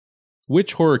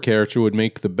Which horror character would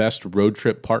make the best road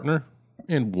trip partner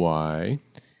and why?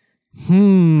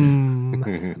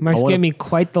 Mark's giving me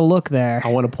quite the look there. I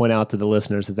want to point out to the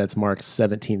listeners that that's Mark's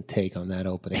 17th take on that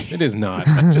opening. It is not.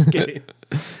 I'm just kidding.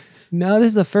 No, this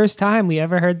is the first time we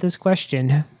ever heard this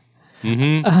question.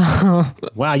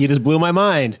 Wow, you just blew my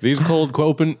mind. These cold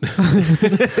open.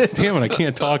 Damn it, I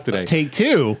can't talk today. Take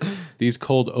 2. These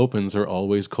cold opens are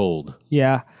always cold.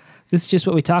 Yeah, this is just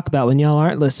what we talk about when y'all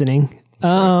aren't listening.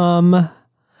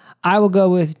 I will go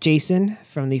with Jason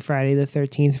from the Friday the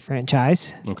 13th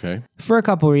franchise. Okay. For a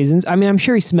couple reasons. I mean, I'm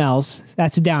sure he smells.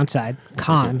 That's a downside.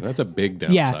 Con. That's a big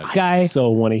downside. Yeah, guy. I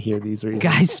so want to hear these reasons.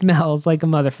 Guy smells like a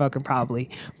motherfucker probably.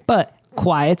 But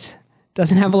quiet.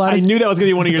 Doesn't have a lot of... I knew that was going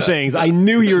to be one of your things. I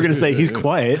knew you were going to say he's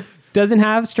quiet. Doesn't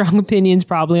have strong opinions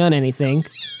probably on anything.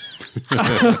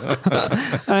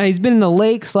 He's been in a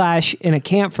lake / in a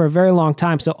camp for a very long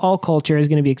time, so all culture is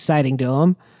going to be exciting to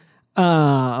him.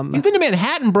 He's been to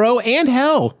Manhattan, bro, and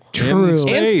hell. True. And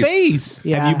And space.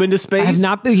 Yeah. Have you been to space? I have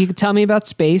not been. You can tell me about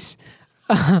space.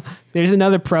 There's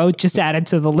another pro just added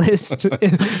to the list.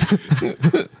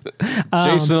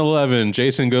 Jason 11.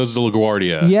 Jason goes to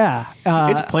LaGuardia. Yeah.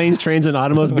 It's planes, trains, and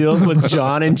automobiles with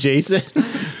John and Jason.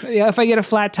 Yeah. If I get a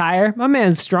flat tire, my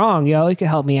man's strong, yo. He could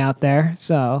help me out there.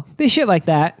 So they shit like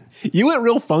that. You went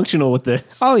real functional with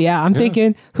this. Oh, yeah. I'm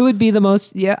thinking who would be the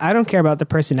most. Yeah. I don't care about the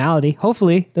personality.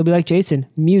 Hopefully they'll be like Jason,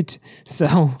 mute.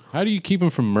 So How do you keep him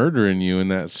from murdering you in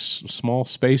that small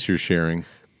space you're sharing?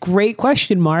 great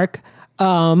question, Mark.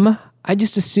 I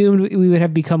just assumed we would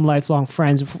have become lifelong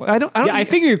friends. I don't. Yeah, I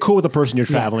figure you're cool with the person you're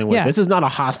traveling with. Yeah. This is not a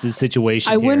hostage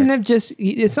situation. I wouldn't have just.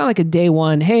 It's not like a day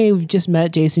one. Hey, we've just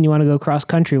met, Jason. You want to go cross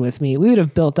country with me? We would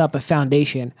have built up a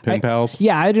foundation. Pen pals?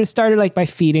 Yeah, I just started like by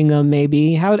feeding them.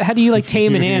 Maybe how do you like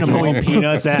tame an animal? Throwing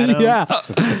peanuts at him. Yeah,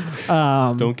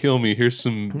 Don't kill me. Here's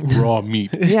some raw meat.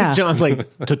 yeah. John's like,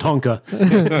 Tatanka.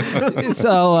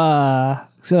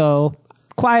 So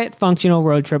quiet, functional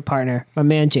road trip partner, my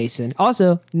man Jason.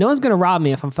 Also, no one's gonna rob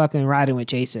me if I'm fucking riding with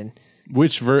Jason.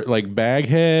 Which, like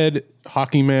baghead,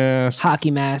 hockey mask? Hockey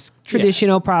mask,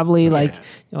 traditional, probably like,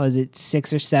 is it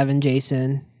 6 or 7,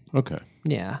 Jason? Okay.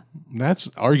 Yeah. That's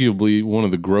arguably one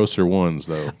of the grosser ones,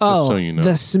 though, just so you know.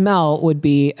 The smell would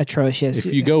be atrocious.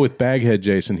 If you go with baghead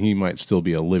Jason, he might still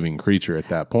be a living creature at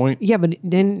that point. Yeah, but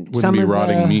then some be of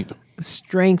rotting the meat.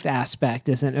 strength aspect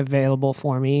isn't available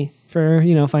for me for,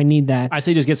 if I need that. I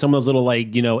say just get some of those little,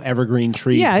 evergreen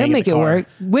trees. Yeah, hang it'll in make the it car. work.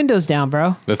 Windows down,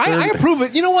 bro. The third, I approve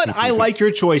it. You know what? I like your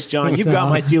choice, John. You've got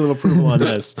my seal of approval on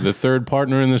this. the third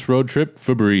partner in this road trip,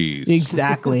 Febreze.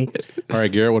 Exactly. All right,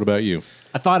 Garrett, what about you?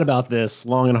 I thought about this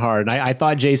long and hard. And I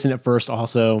thought Jason at first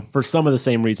also, for some of the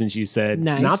same reasons you said.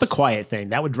 Nice. Not the quiet thing.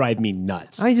 That would drive me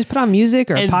nuts. I just put on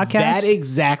music or a And podcast. that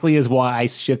exactly is why I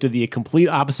shifted the complete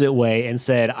opposite way and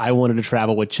said I wanted to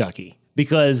travel with Chucky.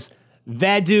 Because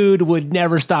that dude would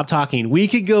never stop talking. We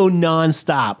could go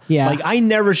nonstop. Yeah. Like, I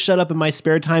never shut up in my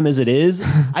spare time as it is.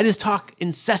 I just talk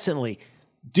incessantly.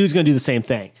 Dude's going to do the same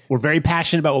thing. We're very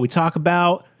passionate about what we talk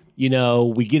about.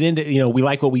 We get into, we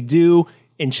like what we do.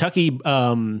 And Chucky,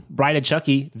 Bride of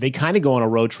Chucky, they kind of go on a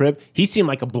road trip. He seemed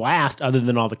like a blast other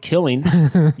than all the killing.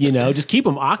 Just keep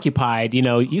him occupied.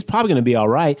 He's probably going to be all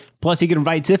right. Plus, he can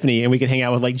invite Tiffany and we can hang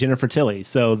out with like Jennifer Tilly.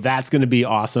 So that's going to be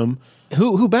awesome.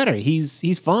 Who better?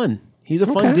 He's fun. He's a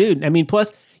fun dude. I mean,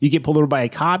 plus you get pulled over by a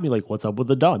cop. And you're like, what's up with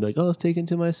the dog? You're like, let's take him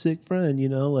to my sick friend.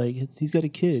 He's got a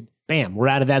kid. Bam, we're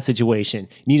out of that situation.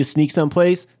 You need to sneak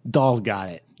someplace? Doll's got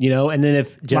it. And then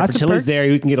if Jennifer Tilly's perks. there,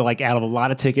 you can get out of a lot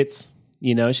of tickets.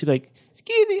 She'd be like,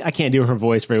 excuse me. I can't do her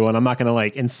voice very well. I'm not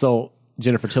going to insult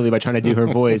Jennifer Tilly by trying to do her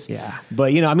voice. Yeah.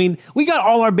 But, we got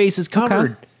all our bases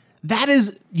covered. Okay. That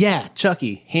is,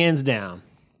 Chucky, hands down.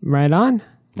 Right on.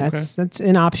 That's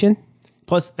an option.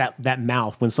 Plus that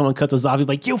mouth, when someone cuts us off, you're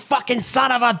like, you fucking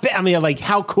son of a bitch. I mean,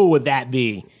 how cool would that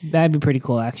be? That'd be pretty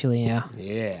cool, actually, yeah.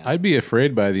 Yeah. I'd be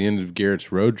afraid by the end of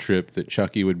Garrett's road trip that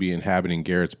Chucky would be inhabiting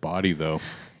Garrett's body, though.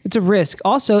 It's a risk.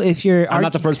 Also, if you're... I'm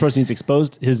not the first person he's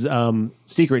exposed his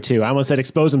secret to. I almost said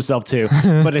expose himself to,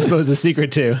 but expose the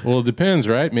secret to. Well, it depends,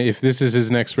 right? If this is his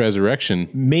next resurrection...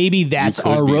 Maybe that's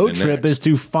our road trip is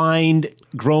to find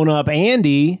grown-up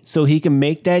Andy so he can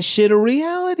make that shit a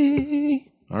reality.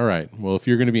 All right. Well, if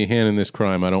you're going to be handing this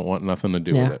crime, I don't want nothing to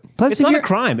do with it. Plus, It's not a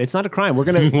crime. It's not a crime. We're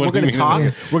gonna talk.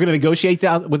 We're gonna negotiate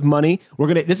that with money.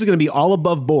 This is gonna be all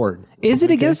above board. Is it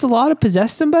against the law to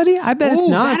possess somebody? I bet it's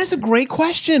not. That is a great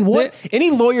question. What? Any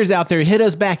lawyers out there, hit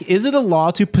us back. Is it a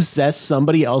law to possess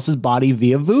somebody else's body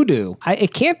via voodoo?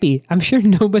 It can't be. I'm sure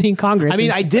nobody in Congress. I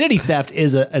mean, identity theft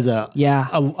is a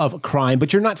crime,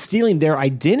 but you're not stealing their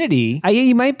identity.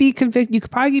 You might be convicted. You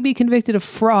could probably be convicted of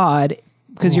fraud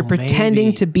because you're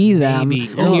pretending to be them. Maybe.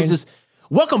 And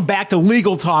Welcome back to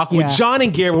Legal Talk with Yeah. John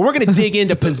and Garrett, where we're going to dig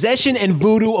into possession and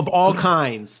voodoo of all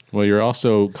kinds. Well, you're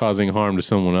also causing harm to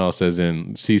someone else, as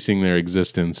in ceasing their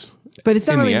existence But it's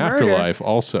not in really the murder afterlife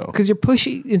also. because you're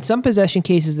pushing. In some possession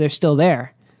cases, they're still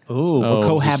there. Ooh, we're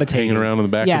Just hanging cohabitating. around in the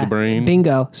back Yeah, of the brain.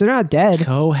 bingo. So they're not dead.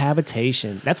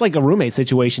 Cohabitation. That's like a roommate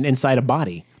situation inside a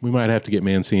body. We might have to get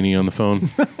Mancini on the phone.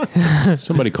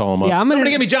 Somebody call him up. Yeah, I'm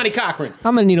Somebody gonna give me Johnny Cochran.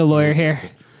 need a lawyer here.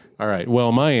 All right.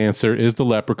 Well, my answer is the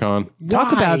leprechaun.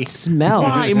 Talk Why? about smells.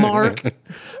 Why, Mark?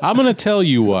 I'm going to tell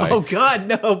you why. Oh, God,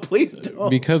 no, please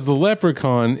don't. Because the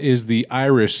leprechaun is the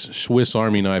Irish Swiss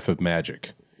Army knife of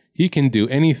magic. He can do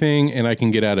anything, and I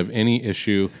can get out of any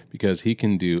issue because he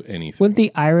can do anything. Wouldn't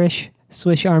the Irish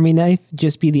Swiss Army knife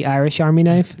just be the Irish Army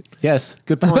knife? Yes,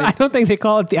 good I point. don't think they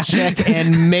call it the Check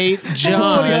and mate Oh, the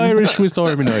John. Irish Swiss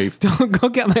Army knife. Don't go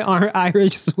get my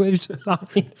Irish Swiss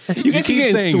Army. You guys keep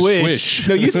keep saying saying swish. swish.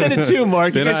 No, you said it too,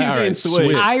 Mark. You Did guys keep I? All saying right, swish.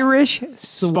 swish. Irish Swiss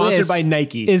Sponsored by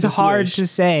Nike. is The hard swish. to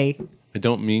say. I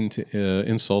don't mean to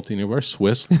insult any of our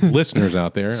Swiss listeners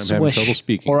out there. I'm having Swish. trouble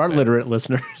speaking. Or our literate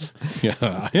listeners. Yeah,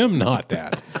 I am not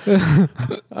that.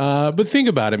 But think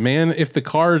about it, man. If the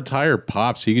car tire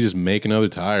pops, he can just make another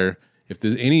tire. If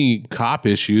there's any cop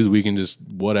issues, we can just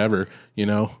whatever,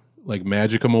 like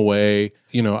magic them away.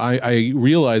 I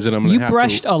realize that I'm going You to have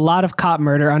brushed a lot of cop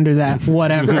murder under that,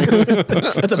 whatever.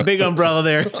 That's a big umbrella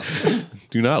there.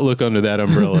 do not look under that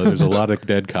umbrella. There's a lot of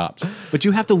dead cops. But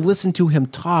you have to listen to him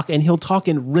talk, and he'll talk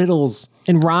in riddles.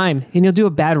 and rhyme. And he'll do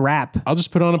a bad rap. I'll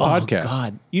just put on a Oh, podcast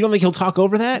God. You don't think he'll talk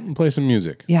over that? and play some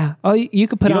music. Yeah. Oh, you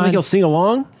could put You don't on. think he'll sing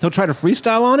along? He'll try to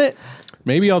freestyle on it?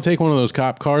 Maybe I'll take one of those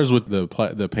cop cars with the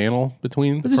panel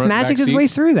between the just front magic back his way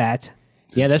seats. through that.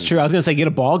 Yeah, that's true. I was going to say get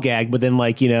a ball gag, but then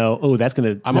that's going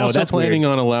to... I'm also planning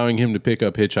on allowing him to pick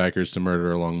up hitchhikers to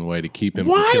murder along the way to keep him.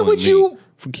 Why from killing would me. you-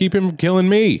 keep him from killing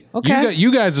me? Okay.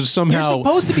 you guys have You're somehow.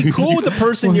 supposed to be cool with the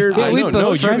person you're... Yeah, I we know,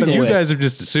 both no, friended you with. guys have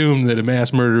just assumed that a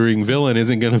mass murdering villain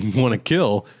isn't going to want to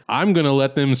kill. I'm going to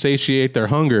let them satiate their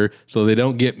hunger so they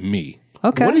don't get me.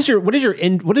 Okay. What is your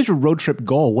road trip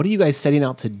goal? What are you guys setting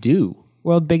out to do?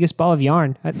 World biggest ball of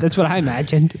yarn. That's what I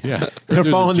imagined. Yeah, They're There's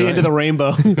a following the end of giant- the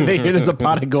rainbow. They hear there's a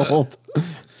pot of gold.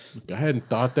 I hadn't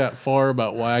thought that far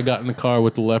about why I got in the car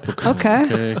with the leprechaun.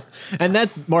 Okay. And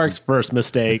that's Mark's first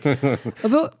mistake.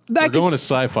 Although, We're going to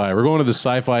sci-fi. We're going to the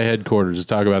sci-fi headquarters to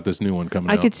talk about this new one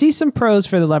coming I out. could see some pros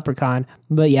for the leprechaun,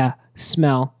 but yeah,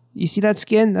 smell. You see that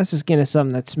skin? That's the skin of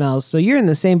something that smells. So you're in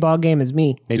the same ball game as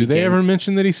me. Do they ever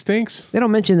mention that he stinks? They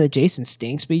don't mention that Jason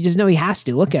stinks, but you just know he has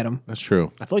to. Look at him. That's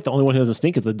true. I feel like the only one who doesn't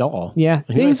stink is the doll. Yeah.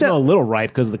 He might Things smell that- a little ripe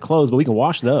because of the clothes, but we can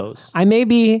wash those. I may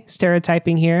be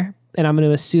stereotyping here, and I'm going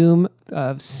to assume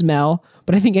smell,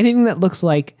 but I think anything that looks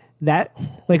like that,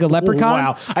 like a leprechaun,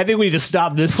 Wow. I think we need to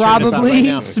stop this train of thought probably right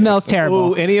now. smells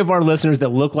terrible. Ooh, any of our listeners that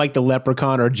look like the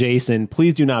leprechaun or Jason,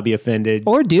 please do not be offended.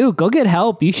 Or do go get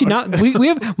help. You should not. We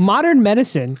have modern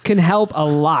medicine can help a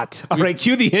lot. All right,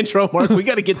 cue the intro, Mark. We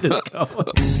got to get this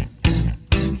going.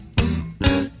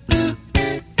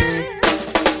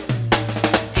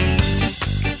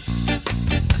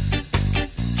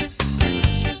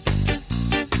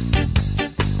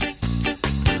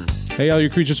 Hey, all you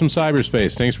creatures from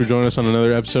cyberspace. Thanks for joining us on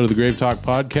another episode of the GraveTalk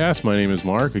podcast. My name is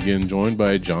Mark, again joined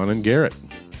by John and Garrett.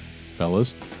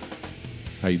 Fellas,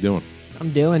 how you doing? I'm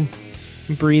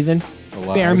breathing,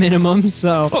 Alive. bare minimum.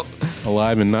 So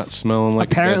Alive and not smelling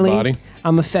like apparently, a dead body?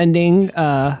 I'm offending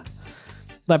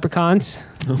leprechauns.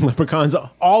 Leprechauns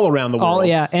all around the world.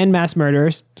 All and mass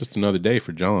murderers. Just another day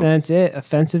for John. That's it.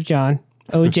 Offensive John.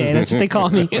 OJ. That's what they call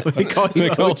me. We call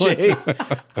you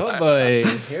OJ. Oh, boy.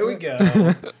 Here we go.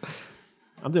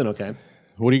 I'm doing okay.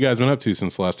 What have you guys been up to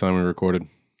since the last time we recorded?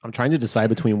 I'm trying to decide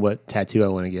between what tattoo I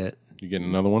want to get. You getting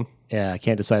another one? Yeah, I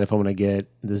can't decide if I want to get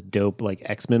this dope like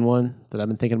X-Men one that I've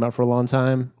been thinking about for a long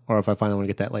time, or if I finally want to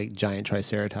get that like giant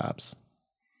Triceratops.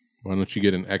 Why don't you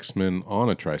get an X-Men on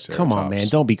a Triceratops? Come on, man,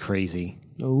 don't be crazy.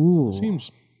 Ooh.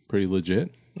 Seems pretty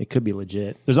legit. It could be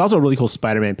legit. There's also a really cool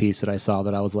Spider-Man piece that I saw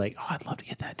that I was like, oh, I'd love to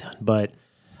get that done. But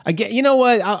I get, you know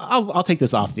what? I'll take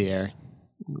this off the air.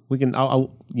 We can,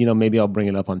 maybe I'll bring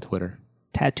it up on Twitter.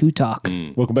 Tattoo talk.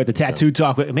 Welcome back to Tattoo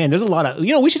Talk. Man, there's a lot of,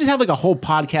 we should just have like a whole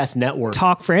podcast network.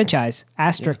 Talk franchise.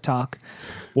 Asterisk talk.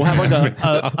 We'll have like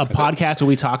a podcast where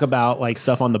we talk about like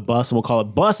stuff on the bus, and we'll call it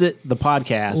Bus It, the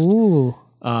podcast. Ooh.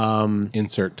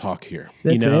 Insert talk here.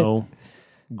 That's it.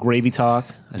 Gravy Talk.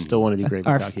 I still want to do Gravy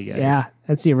Talk, you guys. Yeah,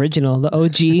 that's the original, the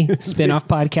OG spin-off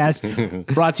podcast.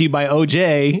 Brought to you by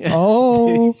OJ.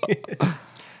 Oh,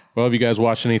 Well, have you guys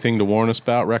watched anything to warn us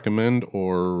about, recommend,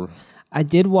 or... I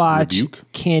did watch Rebuke?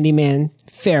 Candyman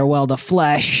Farewell to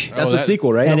Flesh. That's Oh, the that-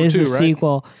 sequel, right? That is two, the right?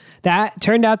 sequel. That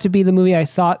turned out to be the movie I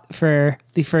thought for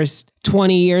the first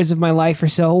 20 years of my life or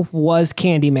so was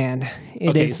Candyman.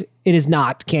 It is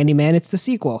not Candyman. It's the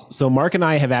sequel. So Mark and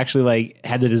I have actually like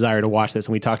had the desire to watch this,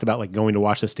 and we talked about like going to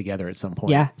watch this together at some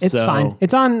point. Yeah, it's fine.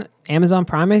 It's on Amazon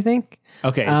Prime, I think.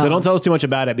 Okay, so don't tell us too much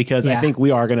about it because yeah. I think we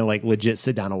are going to like legit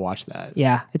sit down and watch that.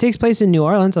 Yeah, it takes place in New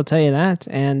Orleans, I'll tell you that.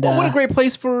 And what a great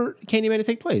place for Candyman to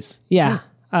take place. Yeah.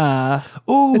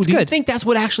 Oh, it's do you good. think that's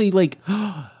what actually like?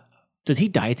 Does he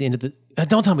die at the end of the?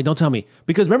 Don't tell me.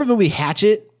 Because remember the movie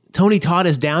Hatchet? Tony Todd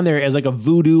is down there as like a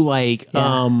voodoo like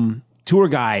tour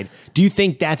guide. Do you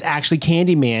think that's actually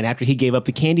Candyman after he gave up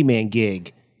the Candyman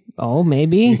gig? Oh,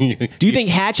 maybe. Do you think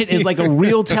Hatchet is like a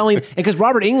real telling? Because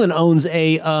Robert Englund owns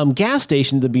a gas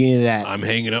station at the beginning of that. I'm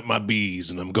hanging up my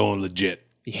bees and I'm going legit.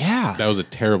 Yeah. That was a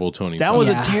terrible Tony That Todd. was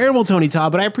a terrible Tony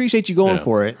Todd, but I appreciate you going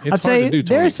for it. It's I'll tell hard you, to do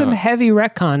Tony there's some Todd. heavy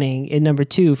retconning in number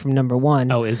 2 from number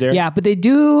 1. Oh, is there? Yeah, but they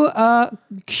do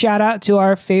shout out to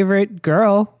our favorite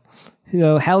girl.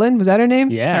 Helen, was that her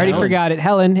name? Yeah, I already Helen. forgot it.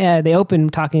 Helen. Yeah, they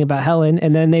opened talking about Helen,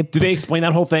 and then they Do they explain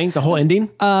that whole thing, the whole ending?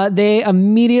 they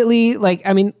immediately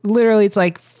literally it's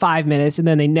like 5 minutes, and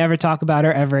then they never talk about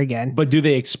her ever again. But do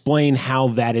they explain how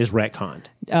that is retconned?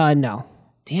 No.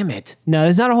 Damn it. No,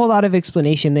 there's not a whole lot of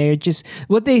explanation there. Just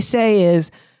what they say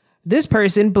is this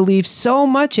person believes so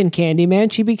much in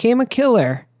Candyman, she became a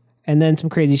killer. And then some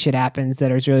crazy shit happens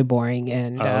that is really boring,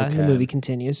 and the movie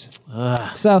continues.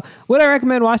 So would I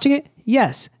recommend watching it?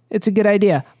 Yes, it's a good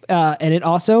idea. And it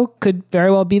also could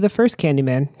very well be the first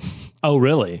Candyman. Oh,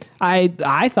 really?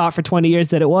 I thought for 20 years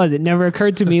that it was. It never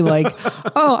occurred to me like,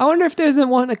 oh, I wonder if there's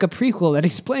one like a prequel that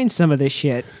explains some of this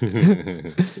shit.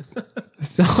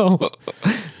 So,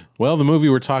 Well, the movie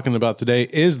we're talking about today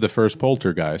is the first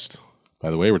Poltergeist.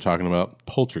 By the way, we're talking about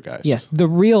Poltergeist. yes, the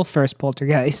real first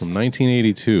Poltergeist. From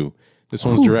 1982. This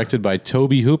one's directed by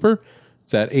Tobe Hooper.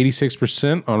 It's at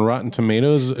 86% on Rotten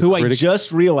Tomatoes. Who I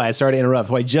just realized, sorry to interrupt,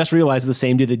 who I just realized is the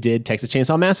same dude that did Texas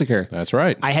Chainsaw Massacre. That's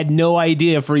right. I had no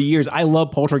idea for years. I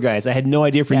love Poltergeist. I had no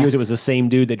idea for years it was the same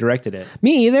dude that directed it.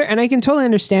 Me either, and I can totally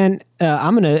understand.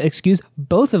 I'm going to excuse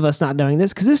both of us not knowing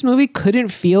this because this movie couldn't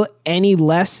feel any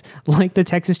less like the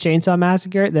Texas Chainsaw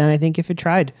Massacre than I think if it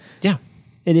tried. Yeah.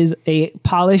 It is a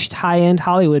polished, high-end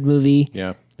Hollywood movie.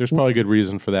 Yeah, there's probably a good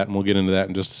reason for that, and we'll get into that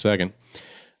in just a second.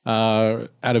 Out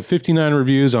of 59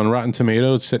 reviews on Rotten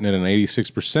Tomatoes, it's sitting at an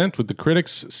 86% with the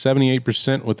critics,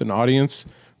 78% with an audience,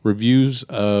 reviews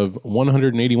of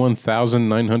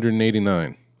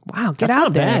 181,989. Wow, get That's out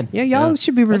not there. bad. Yeah, y'all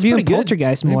should be reviewing pretty good.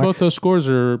 Poltergeist I mean, more. both those scores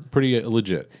are pretty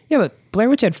legit. Yeah, but Blair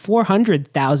Witch had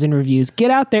 400,000 reviews. Get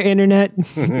out there, internet.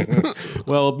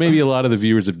 Well, maybe a lot of the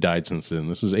viewers have died since then.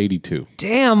 This was 82.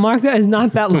 Damn, Mark, that is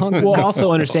not that long ago. Well,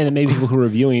 also understand that maybe people who are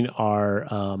reviewing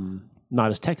are not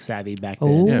as tech savvy back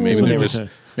then. Yeah, maybe When they're they were just... to-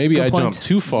 Maybe I point. jumped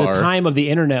too far. The time of the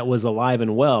internet was alive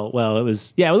and well. Well, it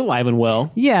was alive and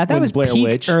well. Yeah, that with was Blair peak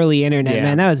Witch. early internet, Yeah.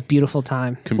 man. That was a beautiful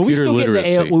time. Computer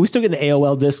literacy. we still getting the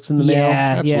AOL discs in the mail.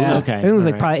 Yeah, Absolutely. yeah. Okay, I think it was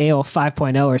all like right. probably AOL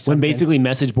 5.0 or something. When basically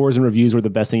message boards and reviews were the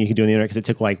best thing you could do on the internet because it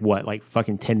took like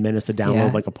fucking 10 minutes to download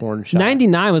Yeah. like a porn shot.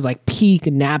 99 was like peak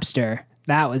Napster.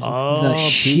 That was the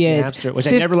Peak shit. Napster, which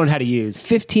I never learned how to use.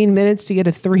 15 minutes to get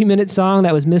a 3-minute song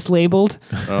that was mislabeled.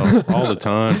 Oh, all the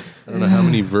time. I don't know how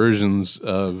many versions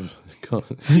of...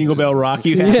 Jingle Bell Rock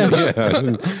you have.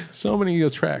 Yeah, so many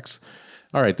tracks.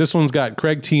 All right, this one's got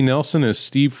Craig T. Nelson as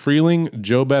Steve Freeling,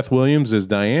 Jo Beth Williams as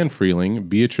Diane Freeling,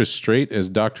 Beatrice Straight as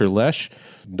Dr. Lesh,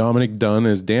 Dominic Dunn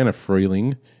as Dana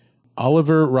Freeling,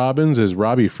 Oliver Robbins as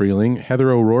Robbie Freeling, Heather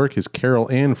O'Rourke as Carol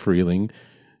Ann Freeling,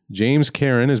 James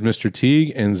Karen as Mr.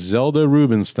 Teague, and Zelda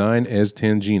Rubinstein as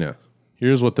Tangina.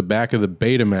 Here's what the back of the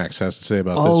Betamax has to say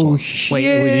about this one. Shit. Wait,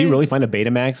 did you really find a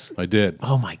Betamax? I did.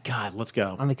 Oh my God, let's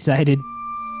go. I'm excited.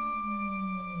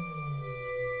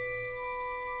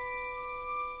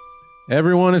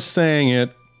 Everyone is saying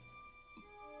it.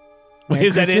 Merry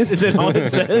Is that it? Christmas. Is that all it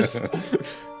says?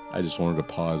 I just wanted to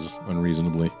pause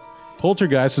unreasonably.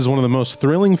 Poltergeist is one of the most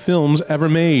thrilling films ever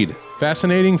made.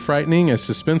 Fascinating, frightening, as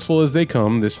suspenseful as they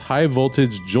come, this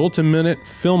high-voltage, jolt-a-minute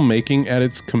filmmaking at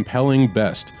its compelling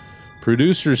best.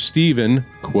 Producer Steven,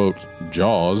 quote,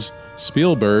 Jaws,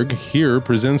 Spielberg here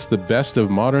presents the best of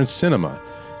modern cinema.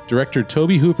 Director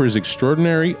Tobe Hooper's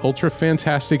extraordinary,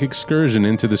 ultra-fantastic excursion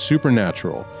into the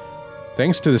supernatural.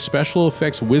 Thanks to the special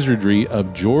effects wizardry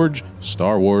of George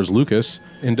Star Wars Lucas,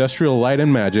 Industrial Light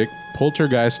and Magic,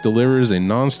 Poltergeist delivers a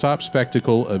non-stop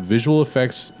spectacle of visual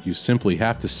effects you simply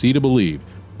have to see to believe.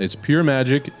 It's pure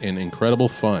magic and incredible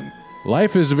fun.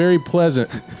 Life is very pleasant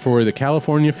for the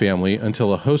California family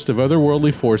until a host of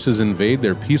otherworldly forces invade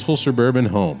their peaceful suburban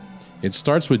home. It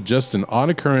starts with just an odd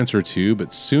occurrence or two,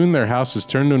 but soon their house is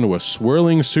turned into a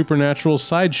swirling supernatural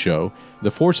sideshow.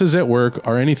 The forces at work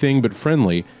are anything but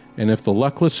friendly, and if the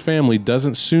luckless family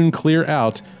doesn't soon clear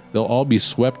out, they'll all be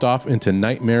swept off into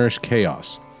nightmarish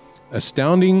chaos.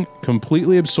 Astounding,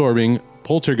 completely absorbing,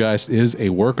 Poltergeist is a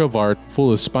work of art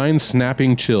full of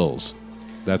spine-snapping chills.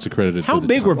 That's accredited. How to the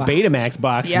big were top. Betamax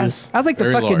boxes? Yes, that's like the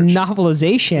Very fucking large.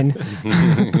 novelization.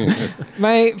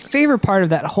 My favorite part of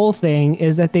that whole thing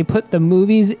is that they put the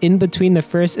movies in between the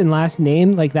first and last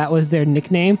name, like that was their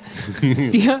nickname.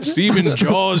 Steven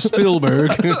Jaws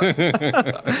Spielberg.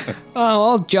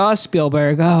 Oh, Jaws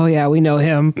Spielberg. Oh yeah, we know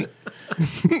him.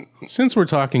 Since we're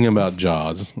talking about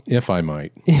Jaws, if I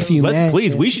might, If you may.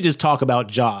 Please, we should just talk about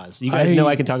Jaws. You guys know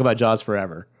I can talk about Jaws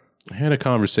forever. I had a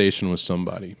conversation with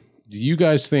somebody. Do you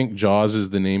guys think Jaws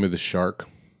is the name of the shark?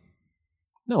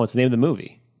 No, it's the name of the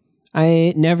movie.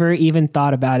 I never even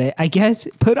thought about it. I guess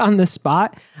put on the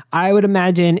spot, I would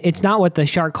imagine it's not what the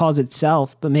shark calls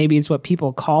itself, but maybe it's what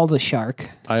people call the shark.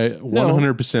 I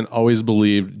 100% always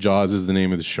believed Jaws is the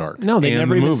name of the shark. No, they and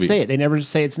never the even movie. say it. They never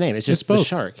say its name. It's just It's both. the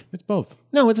shark. It's both.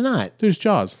 No, it's not. There's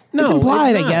Jaws. No, It's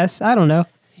implied, it's I not. guess. I don't know.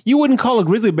 You wouldn't call a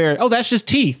grizzly bear, oh, that's just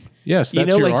teeth. Yes, You that's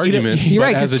know, your like, argument. You're but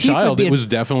right, 'cause as a teeth would child, be it a- was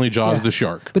definitely Jaws the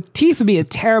shark. But Teeth would be a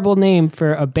terrible name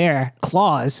for a bear.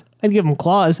 Claws. I'd give him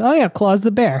Claws. Oh yeah, Claws the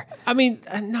bear. I mean,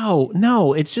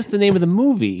 no, it's just the name of the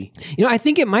movie. You know, I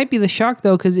think it might be the shark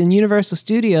though, because in Universal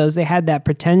Studios they had that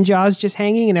pretend Jaws just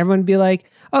hanging, and everyone would be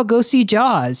like, "Oh, go see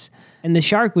Jaws," and the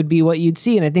shark would be what you'd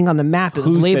see. And I think on the map it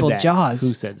was Who said labeled that? Jaws.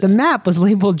 Who said The that? map was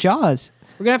labeled Jaws.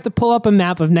 We're gonna have to pull up a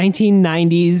map of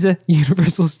 1990s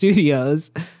Universal Studios.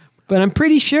 But I'm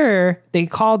pretty sure they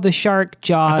called the shark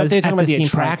Jaws. I thought they were talking at about the theme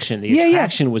park. attraction. The Yeah.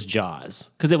 attraction was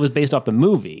Jaws because it was based off the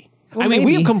movie. Well, I mean,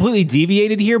 we maybe. have completely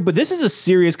deviated here, but this is a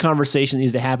serious conversation that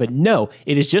needs to happen. No,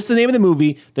 it is just the name of the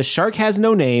movie. The shark has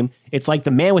no name. It's like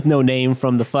the man with no name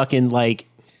from the fucking Good,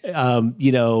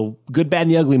 Bad,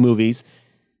 and the Ugly movies.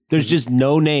 There's just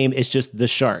no name. It's just the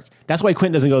shark. That's why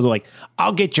Quentin doesn't go like,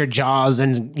 I'll get your Jaws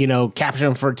and capture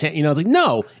them for 10. It's like,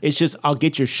 no, it's just I'll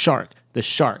get your shark. The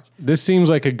shark. This seems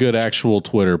like a good actual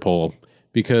Twitter poll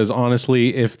because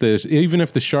honestly, even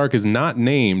if the shark is not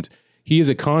named, he is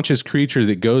a conscious creature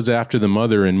that goes after the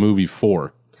mother in movie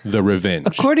 4, The Revenge.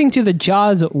 According to the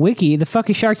Jaws wiki, the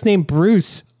fucking shark's named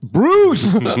Bruce.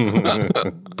 Bruce.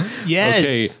 Yes.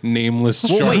 Okay, nameless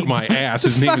shark, wait. my ass.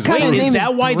 His name fuck is kind of Bruce. name Is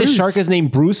that why Bruce? the shark is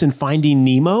named Bruce in Finding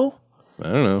Nemo? I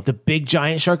don't know. The big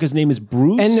giant shark, his name is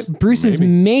Bruce. And Bruce's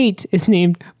mate is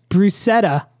named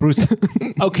Brucetta. Bruce.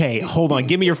 Okay, hold on.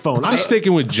 Give me your phone. I'm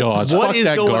sticking with Jaws. What Fuck is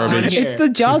that going on garbage. here? It's the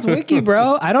Jaws wiki,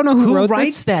 bro. I don't know who wrote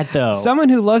writes this. that though? Someone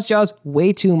who loves Jaws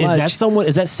way too much.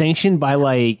 Is that sanctioned by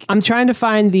like? I'm trying to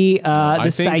find the I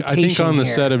citation. think on the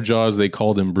here. set of Jaws they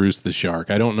called him Bruce the Shark.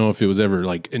 I don't know if it was ever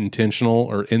like intentional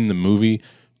or in the movie,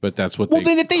 but that's what. Well,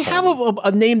 then if they have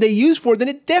a name they use for it, then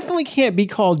it definitely can't be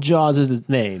called Jaws as its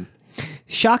name.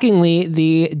 Shockingly,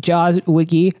 the Jaws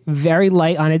wiki very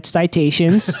light on its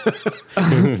citations.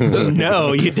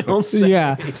 No, you don't say.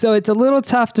 Yeah, so it's a little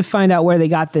tough to find out where they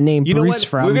got the name You know Bruce what?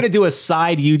 from. We're gonna do a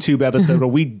side YouTube episode where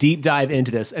we deep dive into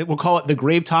this. We'll call it the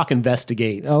GraveTalk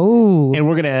Investigates. Oh, and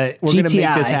we're gonna make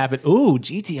GTI. this happen. Ooh,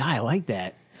 GTI, I like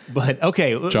that. But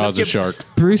okay, Jaws the Shark.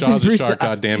 Bruce and Jaws the Bruce- Shark.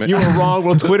 God damn it! You were wrong.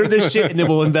 We'll Twitter this shit and then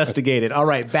we'll investigate it. All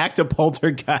right, back to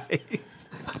Poltergeist.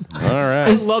 All I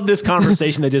right. love this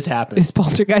conversation that just happened. is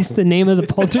Poltergeist the name of the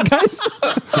Poltergeist?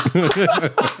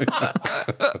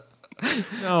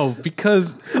 No,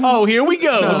 because Oh, here we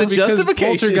go. the because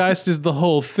justification. Poltergeist is the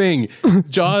whole thing.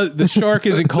 Jaws, the shark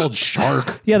isn't called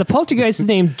Shark. Yeah, the Poltergeist is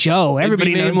named Joe.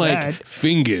 Everybody It'd be knows named that. like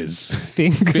Fingers.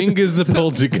 Fing- Fingers the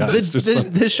Poltergeist. or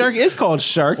something. The shark is called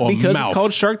Shark Or because mouth. it's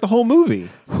called Shark the whole movie.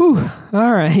 All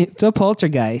right, so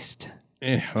Poltergeist.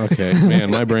 Okay,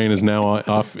 man, my brain is now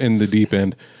off in the deep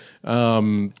end.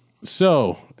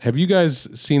 So, have you guys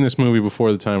seen this movie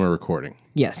before the time of recording?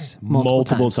 Yes,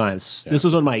 Multiple times. This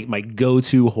was one of my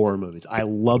go-to horror movies. I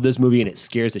love this movie and it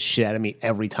scares the shit out of me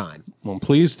every time. Well, I'm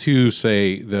pleased to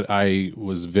say that I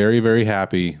was very, very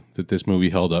happy that this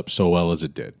movie held up so well as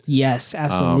it did. Yes,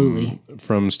 absolutely.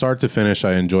 From start to finish,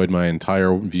 I enjoyed my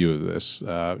entire view of this.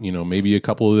 Maybe a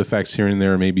couple of the effects here and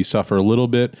there maybe suffer a little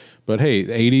bit, but hey,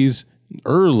 80s,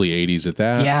 early 80s at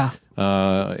that. Yeah.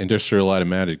 Industrial Light and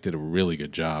Magic did a really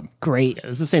good job. Great.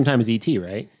 It's the same time as E.T.,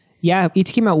 right? Yeah, it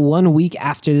came out 1 week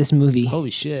after this movie. Holy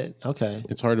shit. Okay.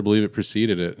 It's hard to believe it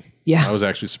preceded it. Yeah. I was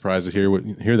actually surprised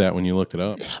to hear that when you looked it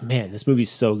up. Man, this movie's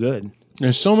so good.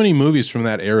 There's so many movies from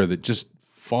that era that just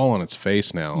fall on its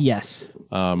face now. Yes.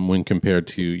 When compared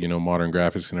to, modern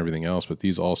graphics and everything else, but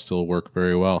these all still work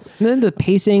very well. And then the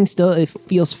pacing it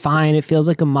feels fine. It feels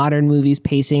like a modern movie's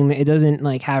pacing. It doesn't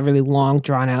like have really long,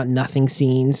 drawn out, nothing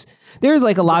scenes. There's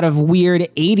like a lot of weird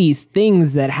 80s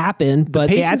things that happen, but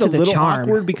they add to the charm.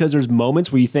 Awkward because there's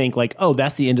moments where you think like, oh,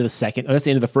 that's the end of that's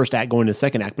the end of the first act going to the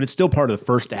second act, but it's still part of the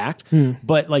first act.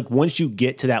 But like once you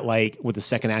get to that, like where the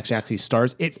second act actually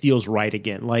starts, it feels right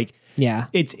again. Like, yeah,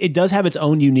 it does have its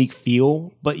own unique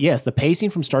feel, but yes, the pacing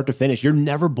from start to finish, you're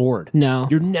never bored. No,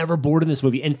 you're never bored in this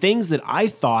movie. And things that I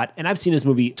thought, and I've seen this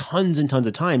movie tons and tons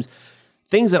of times,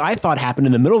 things that I thought happened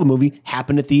in the middle of the movie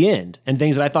happen at the end, and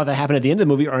things that I thought that happened at the end of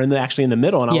the movie are actually in the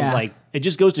middle. And I was like, it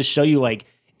just goes to show you like.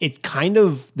 It's kind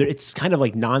of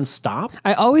like nonstop.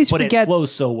 I always but forget it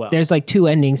flows so well. There's like two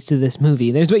endings to this movie.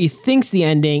 There's what you think's the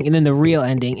ending, and then the real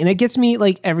ending, and it gets me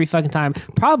like every fucking time.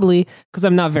 Probably because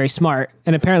I'm not very smart,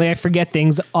 and apparently I forget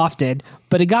things often.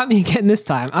 But it got me again this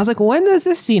time. I was like, when does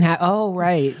this scene happen? Oh,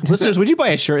 right. Listeners, would you buy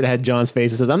a shirt that had John's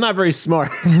face that says, I'm not very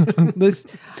smart? This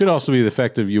could also be the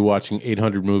effect of you watching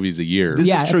 800 movies a year. This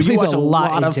is true. You watch a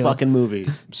lot of fucking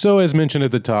movies. So as mentioned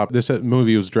at the top, this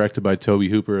movie was directed by Tobe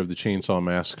Hooper of the Chainsaw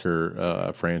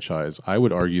Massacre franchise. I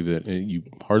would argue that you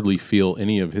hardly feel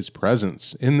any of his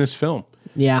presence in this film.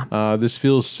 Yeah. This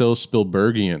feels so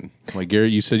Spielbergian. Like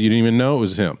Garrett, you said you didn't even know it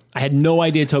was him. I had no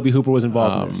idea Tobe Hooper was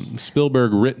involved in this.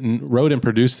 Spielberg wrote and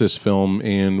produced this film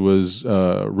and was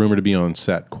rumored to be on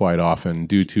set quite often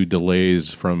due to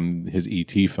delays from his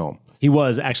E.T. film. He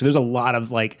was. Actually, there's a lot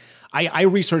of like... I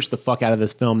researched the fuck out of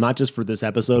this film, not just for this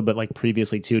episode, but like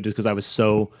previously too, just because I was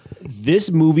so... This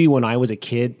movie, when I was a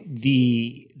kid,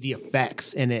 the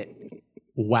effects in it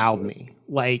wowed me.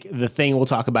 Like the thing we'll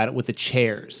talk about it with the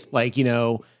chairs. Like,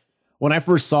 when I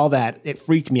first saw that, it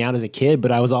freaked me out as a kid,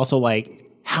 but I was also like,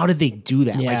 how did they do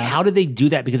that? Yeah. Like, how did they do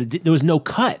that? Because there was no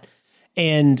cut.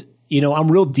 And,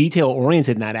 I'm real detail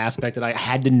oriented in that aspect that I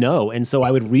had to know. And so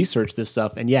I would research this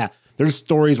stuff. And yeah, there's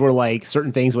stories where like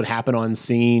certain things would happen on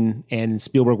scene and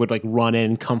Spielberg would like run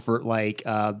in and comfort like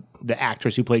the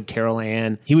actress who played Carol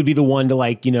Ann. He would be the one to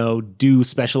like, do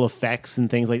special effects and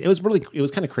things like it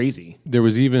was kind of crazy. There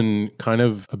was even kind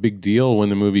of a big deal when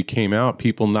the movie came out,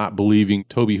 people not believing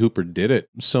Tobe Hooper did it.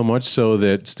 So much so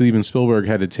that Steven Spielberg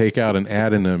had to take out an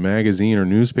ad in a magazine or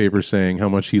newspaper saying how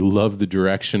much he loved the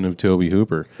direction of Tobe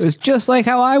Hooper. It was just like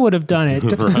how I would have done it.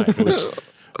 Right.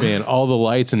 Man, all the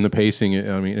lights and the pacing,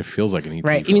 it feels like an E.T.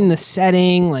 Right. film. Even the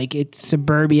setting, like it's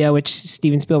suburbia, which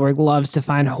Steven Spielberg loves to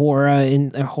find horror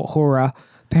in horror.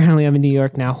 Apparently I'm in New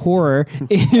York now. Horror.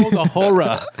 The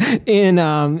horror.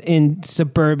 in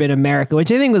suburban America,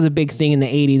 which I think was a big thing in the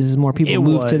 80s as more people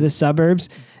moved to the suburbs.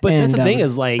 But that's the thing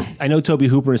is like, I know Tobe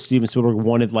Hooper and Steven Spielberg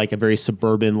wanted like a very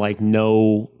suburban, like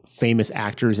no famous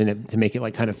actors in it to make it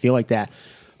like kind of feel like that.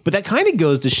 But that kind of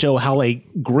goes to show how like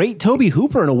great Tobe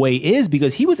Hooper in a way is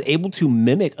because he was able to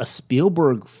mimic a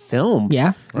Spielberg film.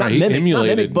 Yeah. Right.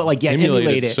 Emulate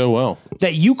it so well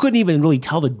that you couldn't even really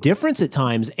tell the difference at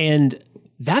times. And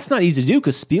that's not easy to do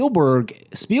because Spielberg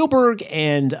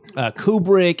and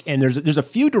Kubrick, and there's a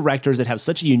few directors that have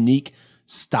such a unique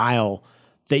style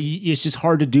that it's just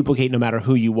hard to duplicate no matter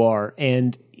who you are.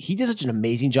 And he did such an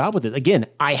amazing job with this. Again,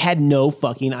 I had no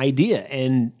fucking idea.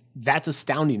 And that's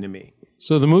astounding to me.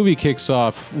 So the movie kicks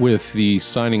off with the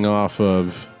signing off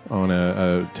on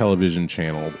a television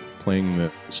channel playing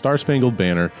the Star Spangled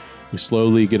Banner. We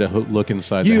slowly get a look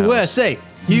inside the house.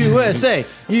 USA.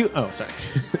 Oh, sorry.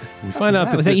 We find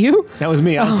out was that you? That was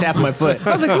me. I was tapping my foot.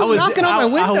 I was like, who's knocking on my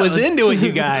window? I was into it,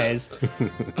 you guys.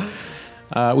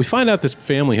 We find out this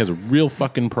family has a real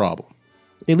fucking problem.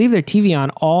 They leave their TV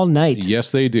on all night. Yes,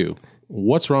 they do.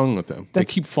 What's wrong with them? They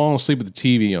keep falling asleep with the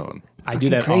TV on. I do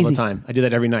that all the time. I do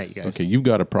that every night, you guys. Okay, you've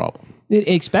got a problem.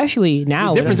 Especially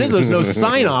now. The difference is there's no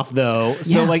sign off though,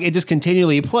 so like it just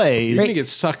continually plays. You're gonna get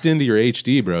sucked into your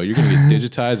HD, bro. You're gonna get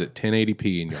digitized at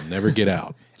 1080p, and you'll never get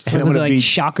out. And was it like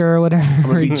Shocker or whatever?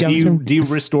 I'm gonna be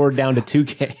restored down to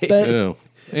 2K. But Anyway.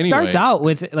 it starts out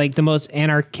with like the most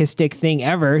anarchistic thing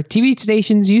ever. TV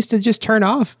stations used to just turn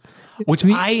off. Which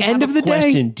I end have of a the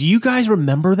question. day. Do you guys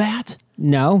remember that?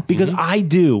 No, because I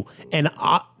do, and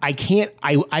I can't.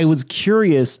 I was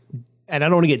curious, and I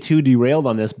don't want to get too derailed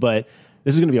on this, but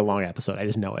this is going to be a long episode. I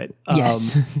just know it.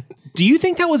 Yes. Do you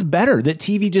think that was better? That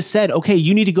TV just said, "Okay,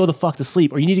 you need to go the fuck to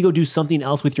sleep, or you need to go do something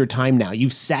else with your time now.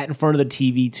 You've sat in front of the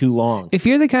TV too long." If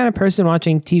you're the kind of person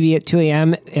watching TV at 2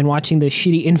 a.m. and watching the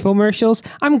shitty infomercials,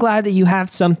 I'm glad that you have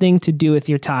something to do with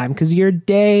your time because your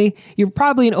day, you're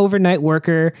probably an overnight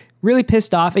worker. Really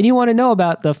pissed off, and you want to know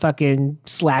about the fucking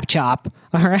slap chop,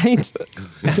 all right?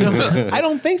 I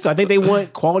don't think so. I think they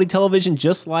want quality television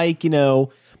just like,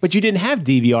 but you didn't have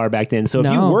DVR back then. So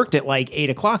if you worked at like 8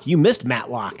 o'clock, you missed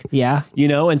Matlock. Yeah. You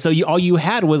know, and so all you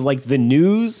had was like the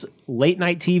news, late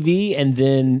night TV, and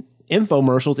then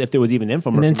infomercials, if there was even infomercials.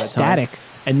 And then at that static. Time.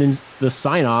 And then the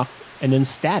sign off, and then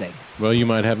static. Well, you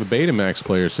might have a Betamax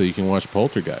player so you can watch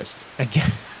Poltergeist.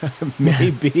 Again,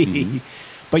 maybe.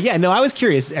 But yeah, no, I was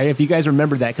curious if you guys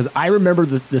remember that, because I remember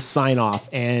the sign off,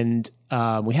 and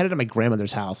we had it at my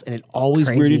grandmother's house, and it always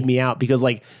weirded me out because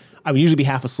like I would usually be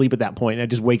half asleep at that point, and I'd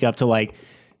just wake up to like,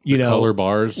 you know, color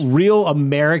bars, real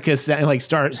America, like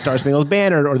Star Spangled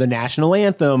Banner or the national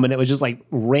anthem, and it was just like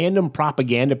random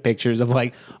propaganda pictures of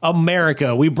like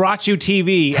America, we brought you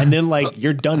TV, and then like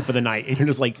you're done for the night, and you're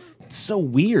just like. So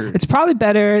weird. It's probably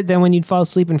better than when you'd fall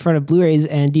asleep in front of Blu-rays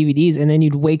and DVDs, and then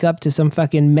you'd wake up to some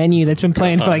fucking menu that's been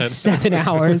playing for like 7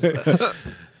 hours.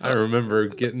 I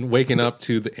remember waking up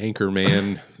to the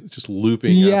Anchorman just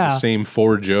looping out the same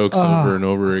 4 jokes over and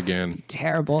over again.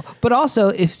 Terrible. But also,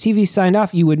 if TV signed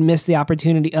off, you would miss the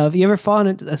opportunity of, you ever fallen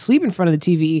asleep in front of the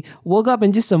TV, woke up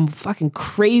and just some fucking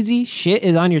crazy shit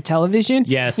is on your television?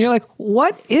 Yes. And you're like,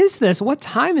 what is this? What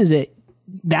time is it?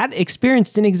 That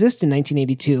experience didn't exist in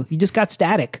 1982. You just got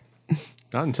static.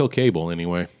 Not until cable,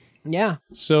 anyway. Yeah.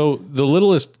 So the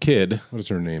littlest kid, what is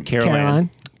her name? Caroline.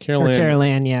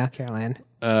 Caroline.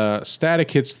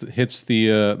 Static hits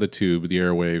the tube, the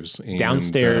airwaves, and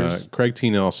downstairs. Craig T.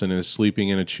 Nelson is sleeping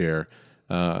in a chair.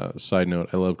 Side note: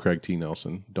 I love Craig T.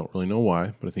 Nelson. Don't really know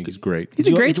why, but I think he's great. He's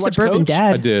a great suburban Coach?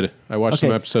 dad. I did. I watched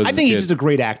some episodes. I think he's just a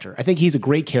great actor. I think he's a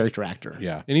great character actor.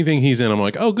 Yeah. Anything he's in, I'm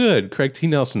like, oh, good. Craig T.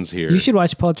 Nelson's here. You should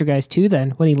watch Poltergeist 2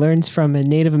 then, when he learns from a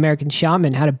Native American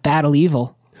shaman how to battle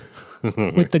evil.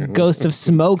 With the ghost of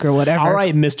smoke or whatever. All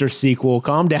right, Mr. Sequel,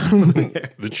 calm down.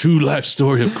 The true life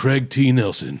story of Craig T.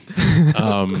 Nelson.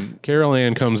 Carol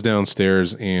Ann comes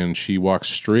downstairs and she walks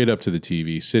straight up to the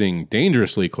TV, sitting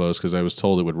dangerously close because I was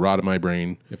told it would rot my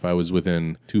brain if I was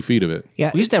within 2 feet of it.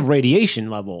 Yeah. We used to have radiation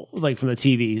level, like from the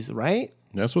TVs, right?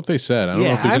 That's what they said. I don't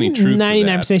know if there's any truth to that. I'm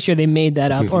 99% sure they made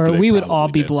that up, or we would all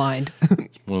be did. blind.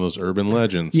 One of those urban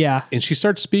legends. Yeah. And she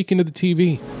starts speaking to the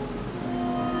TV.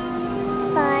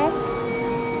 5.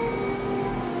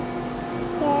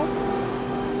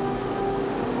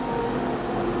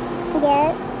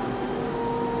 Yes.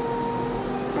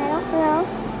 I don't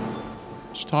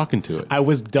know. Just talking to it. I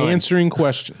was done. Answering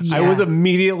questions. I was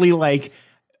immediately like,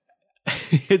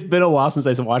 it's been a while since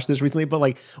I watched this recently, but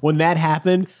like when that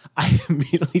happened, I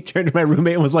immediately turned to my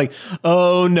roommate and was like,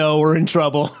 oh no, we're in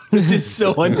trouble. This is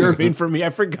so unnerving for me. I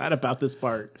forgot about this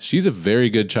part. She's a very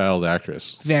good child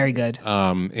actress. Very good.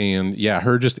 And yeah,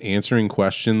 her just answering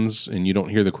questions and you don't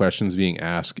hear the questions being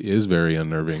asked is very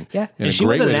unnerving. Yeah. And a she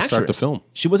great wasn't way an to start the actress. film.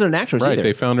 She wasn't an actress Right. either.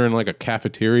 They found her in like a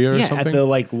cafeteria or something. At the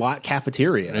like lot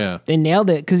cafeteria. Yeah. They nailed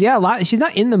it. Because she's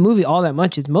not in the movie all that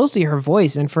much. It's mostly her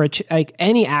voice. And for like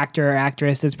any actor or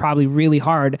actress, it's probably really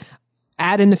hard.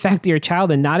 Add in the fact that you're a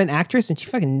child and not an actress, and she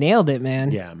fucking nailed it,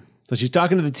 man. Yeah. So she's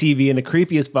talking to the TV in the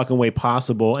creepiest fucking way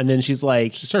possible, and then she's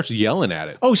like, She starts yelling at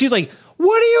it. oh, she's like,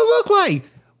 what do you look like?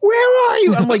 Where are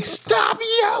you? I'm like, stop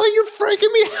yelling. You're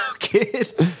freaking me out,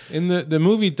 kid. And the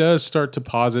movie does start to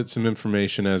posit some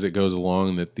information as it goes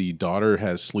along that the daughter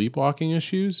has sleepwalking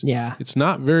issues. Yeah. It's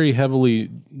not very heavily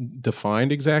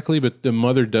defined exactly, but the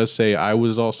mother does say, I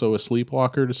was also a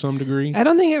sleepwalker to some degree. I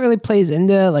don't think it really plays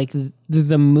into like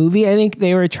the movie. I think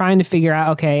they were trying to figure out,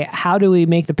 okay, how do we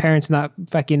make the parents not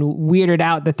fucking weirded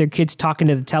out that their kid's talking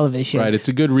to the television? Right. It's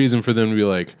a good reason for them to be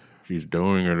like, she's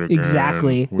doing it again.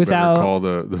 Exactly. We Without better call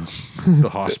the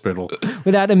hospital.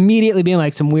 Without immediately being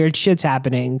like some weird shit's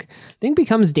happening. I think it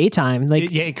becomes daytime.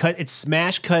 Like It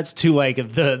smash cuts to like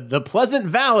the Pleasant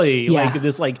Valley, Yeah. like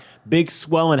this like big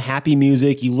swell and happy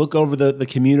music. You look over the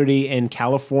community in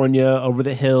California, over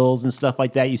the hills and stuff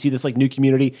like that. You see this like new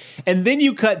community, and then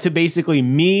you cut to basically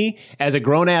me as a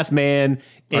grown ass man.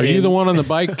 Are you the one on the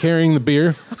bike carrying the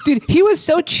beer? dude, he was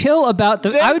so chill about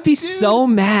the. I would be so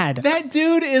mad. That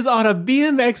dude is on a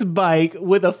BMX bike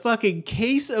with a fucking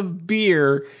case of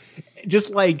beer, just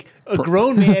like a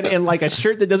grown man in like a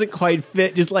shirt that doesn't quite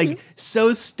fit, just like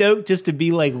so stoked just to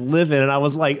be like living. And I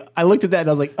was like, I looked at that and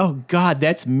I was like, oh God,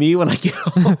 that's me when I get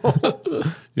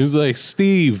home. He's like,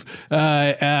 Steve,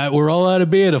 we're all out of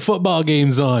beer. The football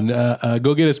game's on.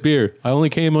 Go get us beer. I only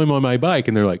came home on my bike.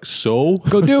 And they're like, so?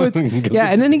 Go do it. Yeah,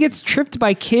 and then he gets tripped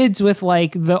by kids with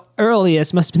like must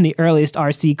have been the earliest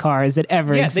RC cars that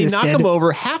ever existed. They knock him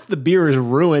over. Half the beer is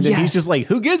ruined. And Yeah. he's just like,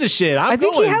 who gives a shit? I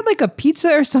think he had like a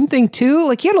pizza or something too.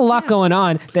 Like he had a lot going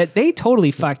on that they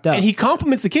totally fucked up. And he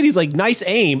compliments the kid. He's like, nice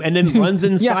aim. And then runs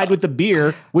inside with the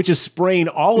beer, which is spraying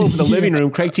all over the living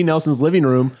room, Craig T. Nelson's living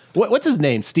room. What's his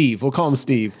name? Steve. We'll call him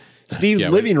Steve. Steve's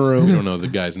living room. We don't know the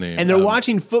guy's name. And they're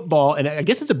watching football, and I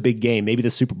guess it's a big game, maybe the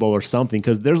Super Bowl or something,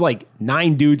 because there's like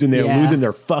 9 dudes in there losing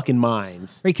their fucking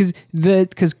minds. Right,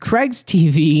 because Craig's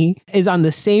TV is on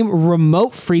the same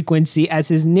remote frequency as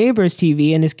his neighbor's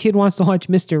TV, and his kid wants to watch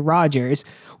Mr. Rogers,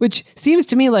 which seems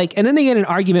to me like, and then they get an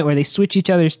argument where they switch each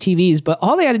other's TVs, but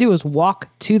all they had to do was walk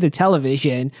to the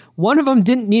television. One of them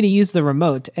didn't need to use the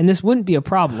remote, and this wouldn't be a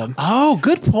problem. Oh,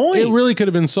 good point. It really could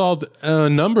have been solved a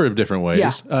number of different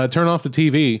ways. Yeah. Turn off the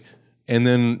TV, and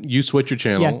then you switch your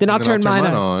channel. Yeah, then I'll turn mine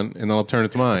on, and then I'll turn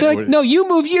it to mine. They're like, no, you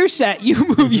move your set. You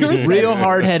move your set. Real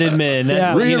hard-headed men.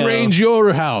 That's Rearrange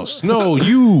your house. No,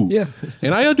 you. Yeah.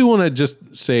 And I do want to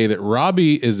just say that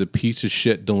Robbie is a piece of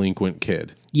shit delinquent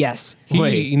kid. Yes.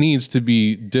 He needs to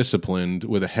be disciplined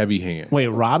with a heavy hand. Wait,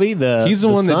 Robbie, he's the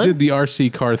one that did the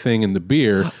RC car thing and the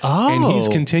beer. And he's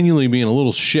continually being a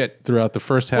little shit throughout the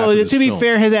first half of this to be film.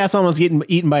 fair, his ass almost getting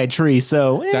eaten by a tree,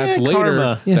 so that's later.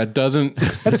 Karma. That doesn't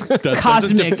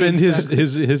doesn't defend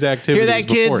his activities Hear that,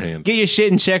 kids? beforehand. Get your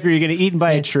shit in check or you're going to eaten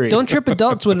by a tree. Don't trip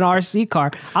adults with an RC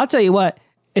car. I'll tell you what.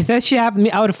 If that shit happened to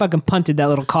me, I would have fucking punted that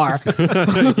little car.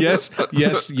 Yes.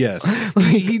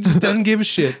 He just doesn't give a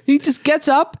shit. He just gets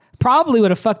up, probably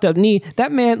with a fucked up knee.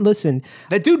 That man, listen.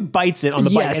 That dude bites it on the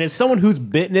bike. And as someone w's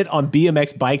bitten it on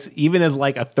BMX bikes, even as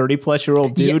like a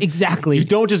 30-plus-year-old dude. Yeah, exactly. You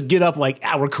don't just get up like,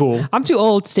 we're cool. I'm too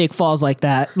old to take falls like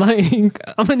that. Like, I'm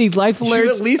going to need life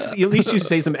alerts. At least you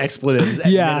say some expletives at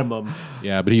minimum.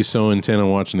 Yeah, but he's so intent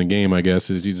on watching the game, I guess.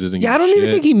 He doesn't I don't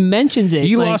even think he mentions it.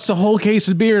 He lost a whole case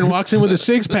of beer and walks in with a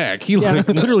 6-pack. He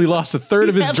literally lost a third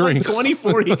of his drinks. Like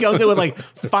 24, he comes in with like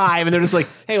 5, and they're just like,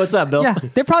 hey, what's up, Bill? Yeah,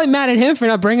 they're probably mad at him for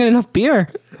not bringing enough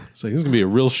beer. So this is going to be a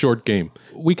real short game.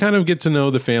 We kind of get to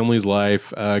know the family's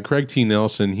life. Craig T.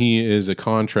 Nelson, he is a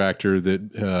contractor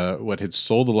that had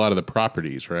sold a lot of the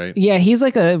properties, right? Yeah, he's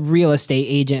like a real estate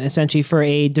agent, essentially, for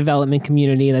a development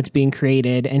community that's being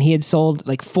created. And he had sold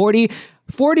like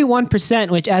 41%,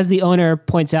 which, as the owner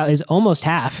points out, is almost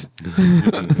half.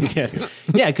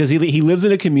 Yeah, because he lives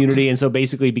in a community, and so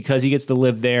basically, because he gets to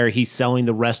live there, he's selling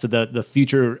the rest of the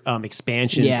future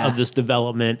expansions of this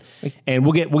development, and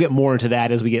we'll get more into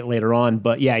that as we get later on.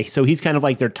 But yeah, so he's kind of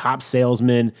like their top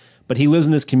salesman, but he lives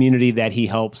in this community that he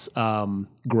helps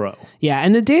grow. Yeah,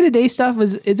 and the day-to-day stuff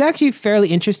it's actually fairly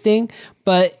interesting,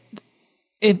 but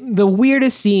the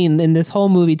weirdest scene in this whole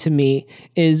movie to me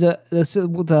is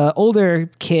the older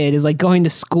kid is like going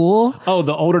to school. Oh,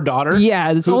 the older daughter?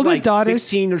 Yeah, this older like daughter.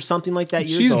 16 or something like that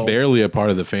years She's old. barely a part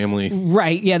of the family.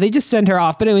 Right, yeah, they just send her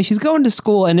off. But anyway, she's going to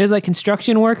school and there's like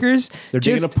construction workers. They're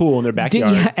digging a pool in their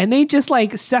backyard. And they just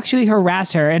like sexually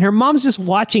harass her. And her mom's just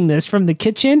watching this from the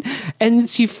kitchen. And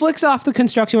she flicks off the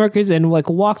construction workers and like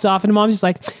walks off. And the mom's just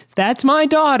like, that's my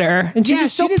daughter. And she's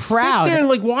just so proud. Sits there and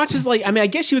like watches like, I mean, I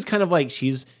guess she was kind of like,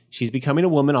 she's becoming a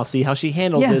woman. I'll see how she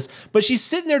handles this. But she's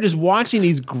sitting there just watching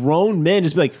these grown men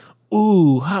just be like,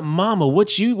 ooh, hot mama, where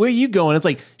are you going? It's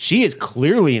like, she is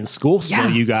clearly in school still,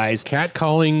 you guys.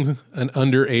 Catcalling an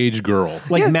underage girl.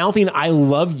 Like mouthing I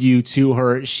love you to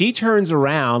her. She turns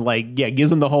around, like, gives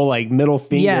them the whole like middle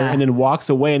finger and then walks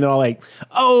away, and they're all like,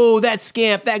 oh, that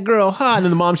scamp, that girl, huh? And then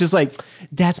the mom's just like,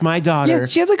 that's my daughter. Yeah,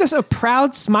 she has like a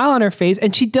proud smile on her face,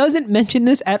 and she doesn't mention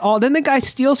this at all. Then the guy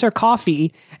steals her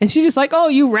coffee, and she's just like, oh,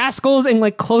 you rascals, and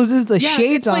like closes the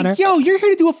shades on her. Yo, you're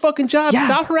here to do a fucking job.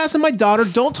 Stop harassing my daughter.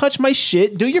 Don't touch my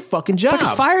shit. Do your fucking job.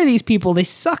 Fucking fire these people. They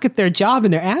suck at their job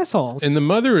and they're assholes. And the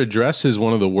mother addresses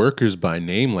one of the workers by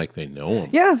name like they know him.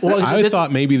 Yeah. Well, I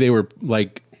thought maybe they were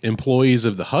like employees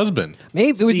of the husband.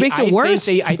 Maybe it makes it worse.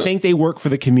 I think they work for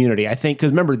the community. I think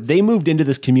because remember, they moved into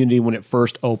this community when it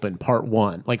first opened, part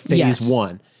 1, like phase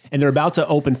 1. And they're about to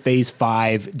open phase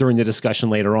 5 during the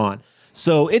discussion later on.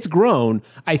 So it's grown.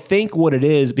 I think what it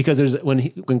is, because there's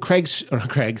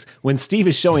when Steve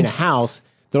is showing a house,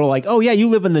 they're like, oh yeah, you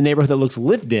live in the neighborhood that looks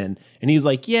lived in. And he's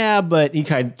like, yeah, but he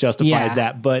kind of justifies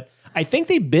that. But I think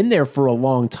they've been there for a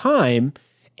long time.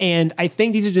 And I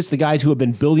think these are just the guys who have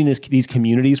been building these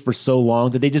communities for so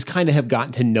long that they just kind of have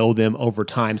gotten to know them over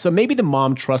time. So maybe the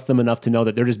mom trusts them enough to know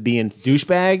that they're just being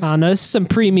douchebags. Oh no, this is some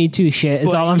pre-Me Too shit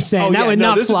is all I'm saying. That would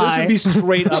not fly. This would be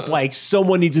straight up like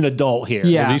someone needs an adult here.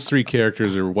 Yeah. Well, these 3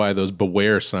 characters are why those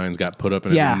beware signs got put up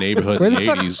in every neighborhood in the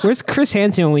 80s. Where's Chris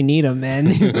Hansen when we need him,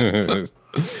 man?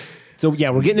 So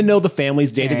yeah, we're getting to know the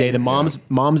families day to day. The mom's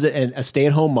a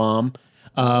stay-at-home mom.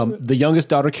 The youngest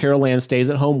daughter, Carol Ann, stays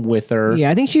at home with her. Yeah,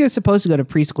 I think she was supposed to go to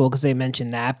preschool because they mentioned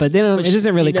that, but it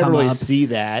doesn't really come really up. See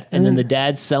that, and then the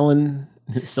dad's selling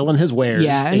Selling his wares.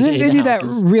 Yeah, and then they do that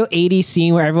real 80s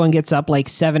scene where everyone gets up like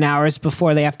 7 hours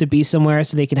before they have to be somewhere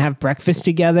so they can have breakfast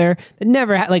together. It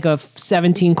never like a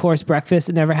 17-course breakfast.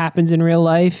 It never happens in real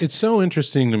life. It's so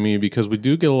interesting to me because we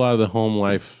do get a lot of the home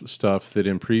life stuff that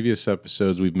in previous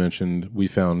episodes we've mentioned we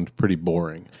found pretty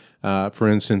boring. For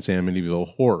instance,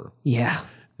 Amityville Horror. Yeah.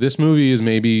 This movie is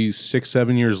maybe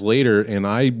 6-7 years later, and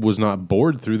I was not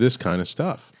bored through this kind of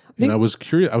stuff. And I was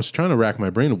curious. I was trying to rack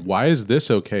my brain. Why is this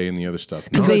okay and the other stuff?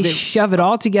 Because they shove it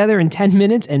all together in 10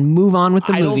 minutes and move on with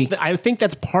the movie. I think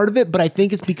that's part of it, but I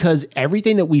think it's because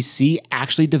everything that we see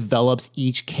actually develops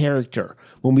each character.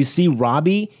 When we see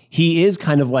Robbie, he is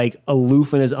kind of like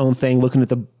aloof in his own thing, looking at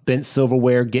the bent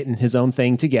silverware, getting his own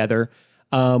thing together.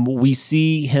 We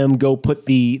see him go put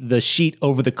the sheet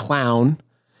over the clown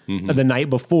the night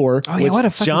before. Oh, yeah, what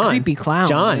a fucking creepy clown.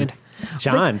 John.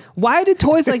 Like, why do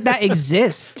toys like that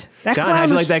exist? That John, clown how'd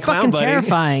you was like that clown, fucking buddy?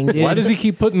 terrifying, dude. Why does he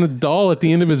keep putting the doll at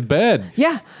the end of his bed?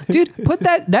 Yeah, dude, put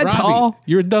that Robbie, doll.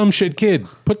 you're a dumb shit kid.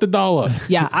 Put the doll up.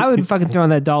 Yeah, I would fucking throw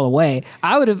that doll away.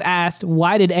 I would have asked,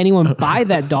 why did anyone buy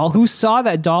that doll? Who saw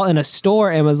that doll in a store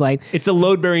and was like, It's a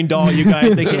load-bearing doll, you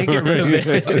guys. They can't get rid of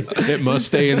it. It must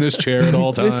stay in this chair at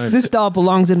all times. this doll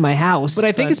belongs in my house. But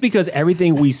I think it's because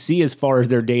everything we see as far as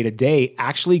their day-to-day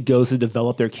actually goes to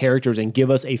develop their characters and give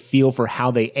us a feel for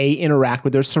how they, A, interact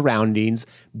with their surroundings,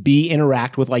 B,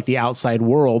 interact with like the outside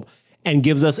world, and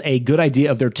gives us a good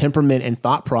idea of their temperament and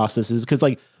thought processes. Because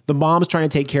like the mom's trying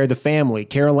to take care of the family.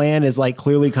 Carol Ann is like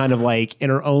clearly kind of like in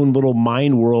her own little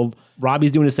mind world.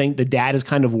 Robbie's doing his thing. The dad is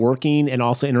kind of working and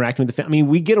also interacting with the family. I mean,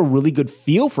 we get a really good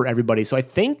feel for everybody. So I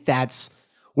think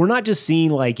we're not just seeing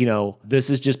like, this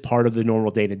is just part of the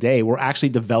normal day-to-day. We're actually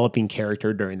developing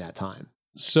character during that time.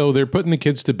 So they're putting the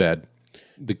kids to bed.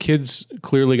 The kids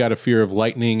clearly got a fear of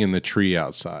lightning in the tree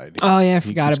outside. Oh yeah, I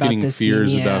forgot about getting this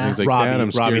fears scene, about things like Robbie- that.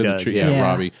 I'm scared Robbie of the does, tree.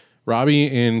 yeah. Yeah, Robbie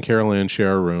and Carol Ann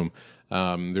share a room.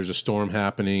 There's a storm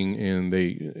happening, and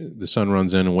the son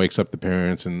runs in and wakes up the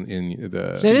parents. And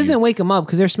So it doesn't wake them up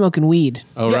because they're smoking weed.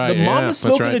 Oh, Yeah, right. the mom yeah, is that's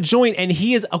smoking right. a joint, and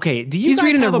he is okay. Do you He's guys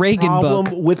reading have a Reagan problem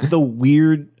book. with the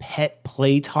weird pet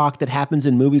play talk that happens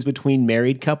in movies between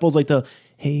married couples, like the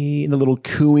hey and the little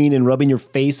cooing and rubbing your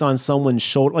face on someone's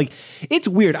shoulder? Like, it's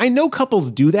weird. I know couples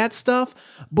do that stuff,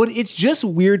 but it's just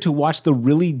weird to watch the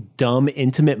really dumb,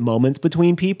 intimate moments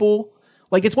between people.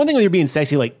 Like, it's one thing when you're being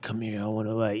sexy, like, come here, I want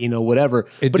to, like, whatever.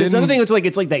 But it's another thing, it's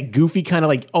like that goofy kind of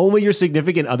like, only your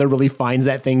significant other really finds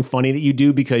that thing funny that you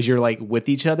do because you're like with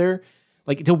each other.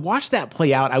 Like, to watch that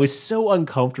play out, I was so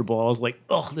uncomfortable. I was like,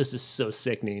 oh, this is so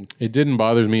sickening. It didn't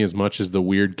bother me as much as the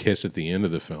weird kiss at the end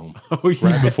of the film. Oh, yeah.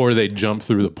 Right before they jump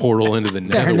through the portal into the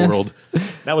netherworld.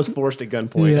 That was forced at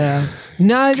gunpoint. Yeah.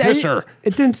 No, Kiss her.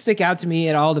 It didn't stick out to me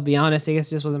at all, to be honest. I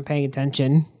guess I just wasn't paying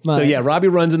attention. So, But- yeah, Robbie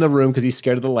runs in the room because he's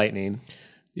scared of the lightning.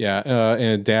 Yeah,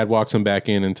 and Dad walks him back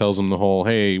in and tells him the whole,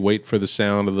 hey, wait for the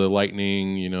sound of the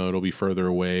lightning. It'll be further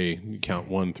away. You count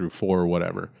 1 through 4 or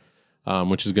whatever,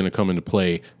 which is going to come into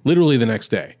play literally the next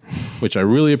day, which I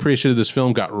really appreciated. This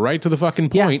film got right to the fucking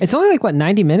point. Yeah, it's only like,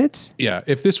 90 minutes? Yeah,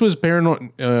 if this was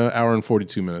paranormal, hour and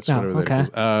 42 minutes, whatever okay.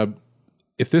 that is.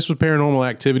 If this was Paranormal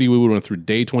Activity, we would have went through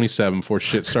day 27 before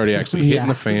shit started actually hitting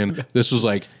the fan. This was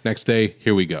like, next day,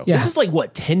 here we go. Yeah. This is like,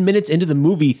 what, 10 minutes into the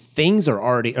movie, things are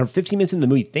already, or 15 minutes into the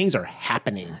movie, things are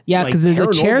happening. Yeah, Like, because the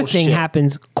chair paranormal thing shit.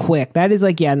 happens quick. That is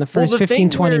like, in the first Well, the 15,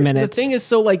 thing 20 where- minutes. The thing is,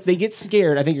 so like they get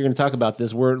scared. I think you're going to talk about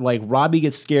this, where like Robbie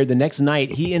gets scared. The next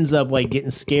night, he ends up like getting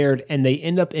scared, and they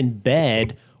end up in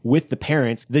bed with the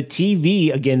parents. The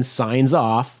TV again signs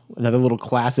off. Another little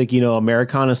classic,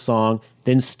 Americana song.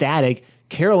 Then static.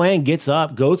 Carol Ann gets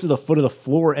up, goes to the foot of the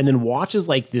floor, and then watches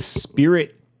like this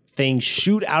spirit thing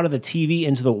shoot out of the TV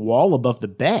into the wall above the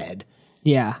bed.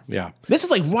 yeah. Yeah. This is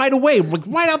like right away, like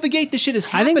right out the gate. This shit is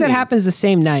I happening. think that happens the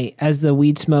same night as the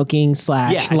weed smoking / Yeah,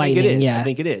 I think lightning. it is. Yeah. I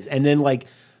think it is. And then like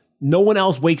no one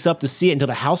else wakes up to see it until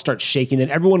the house starts shaking. Then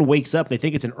everyone wakes up. They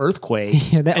think it's an earthquake.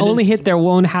 Yeah, that And only then hit their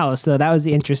own house, though. That was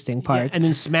the interesting part. and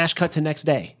then smash cut to next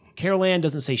day. Carol Ann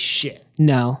doesn't say shit.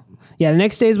 No. Yeah, the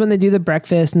next day is when they do the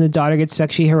breakfast and the daughter gets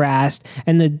sexually harassed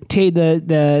and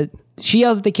she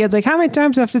yells at the kids like, how many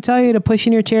times do I have to tell you to push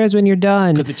in your chairs when you're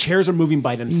done? Because the chairs are moving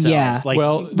by themselves. Yeah. Like,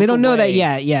 Well, They don't know that away.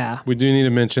 yet. Yeah. We do need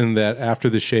to mention that after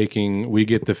the shaking, we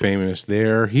get the famous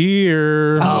 "They're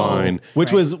here" line.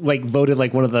 Which was like voted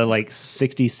like one of the like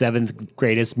 67th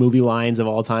greatest movie lines of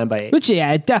all time by. Which,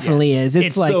 yeah, it definitely is.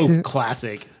 It's like, so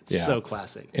classic. Yeah. So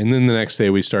classic. And then the next day,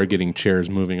 we start getting chairs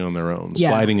moving on their own, Yeah.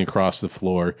 sliding across the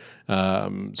floor,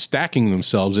 stacking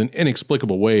themselves in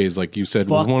inexplicable ways. Like you said,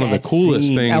 was Fuck one of the that coolest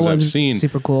scene. things that I've was seen.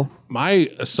 super cool. My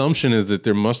assumption is that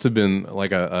there must have been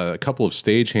like a couple of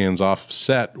stagehands off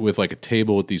set with like a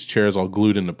table with these chairs all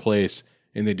glued into place.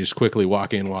 and they just quickly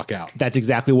walk in, walk out. That's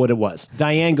exactly what it was.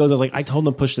 Diane goes, I told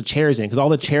them to push the chairs in because all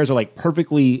the chairs are like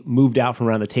perfectly moved out from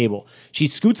around the table. She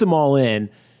scoots them all in.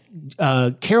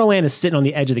 Carol Ann is sitting on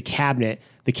the edge of the cabinet.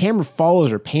 The camera follows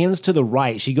her, pans to the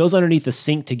right. She goes underneath the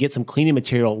sink to get some cleaning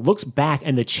material, looks back,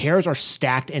 and the chairs are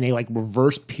stacked in a like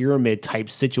reverse pyramid type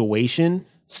situation.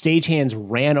 Stagehands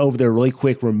ran over there really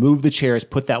quick, removed the chairs,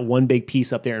 put that one big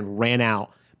piece up there, and ran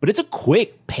out. But it's a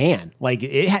quick pan. Like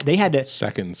they had to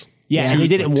seconds. Yeah, and they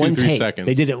did it in one take. Seconds.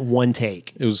 They did it in one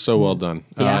take. It was so well done.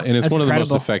 And it's one of the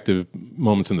most effective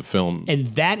moments in the film. And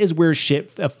that is where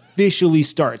shit officially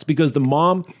starts because the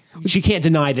mom, she can't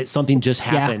deny that something just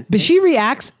happened. Yeah, but she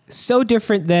reacts so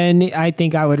different than I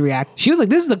think I would react. She was like,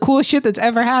 this is the coolest shit that's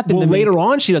ever happened to me. Later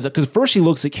on she does it because first she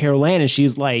looks at Carol Ann and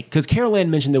she's like, because Carol Ann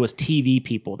mentioned there was TV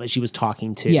people that she was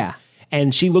talking to. Yeah.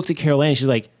 And she looks at Carol Ann and she's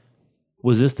like,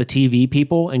 was this the TV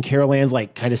people? And Carol Ann's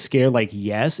like kind of scared, like,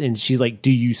 yes. And she's like, do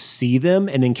you see them?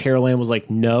 And then Carol Ann was like,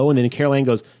 no. And then Carol Ann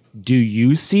goes, do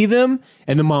you see them?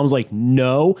 And the mom's like,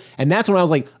 no. And that's when I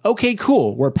was like, okay,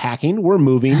 cool. We're packing. We're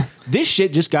moving. This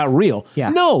shit just got real. Yeah.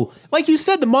 No, like you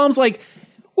said, the mom's like,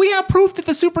 we have proof that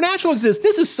the supernatural exists.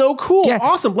 This is so cool. Yeah.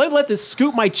 Awesome. Let this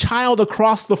scoop my child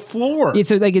across the floor. Yeah,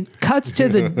 so like it cuts to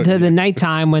the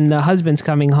nighttime when the husband's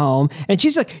coming home and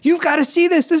she's like, you've got to see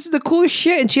this. This is the coolest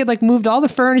shit. And she had like moved all the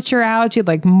furniture out. She had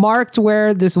like marked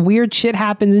where this weird shit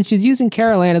happens. And she's using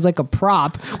Carol Ann as like a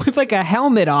prop with like a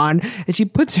helmet on. And she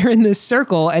puts her in this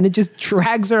circle and it just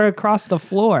drags her across the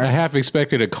floor. I half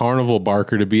expected a carnival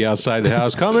barker to be outside the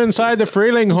house. Come inside the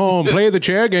Freeling home. Play the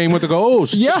chair game with the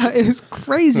ghosts. Yeah, it was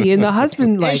crazy. And the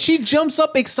husband, like, and she jumps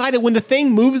up excited when the thing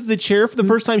moves the chair for the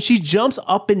first time. She jumps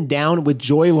up and down with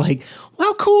joy, like,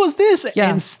 how cool is this? Yeah.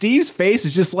 And Steve's face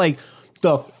is just like,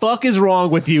 the fuck is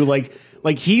wrong with you? Like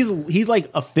he's like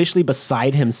officially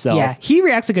beside himself. Yeah, he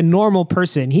reacts like a normal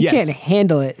person. He can't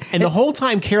handle it. And the whole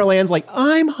time Carol Ann's like,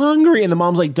 I'm hungry. And the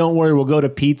mom's like, don't worry, we'll go to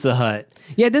Pizza Hut.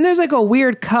 Yeah, then there's like a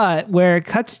weird cut where it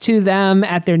cuts to them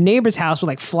at their neighbor's house with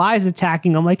like flies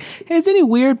attacking them. Like, hey, is any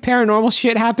weird paranormal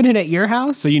shit happening at your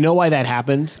house? So you know why that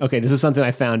happened? Okay, this is something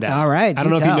I found out. All right, I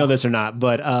don't know if you know this or not,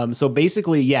 but so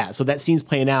basically, yeah, so that scene's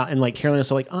playing out and like Carol Ann's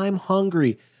so like, I'm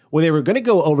hungry. Well, they were going to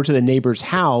go over to the neighbor's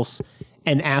house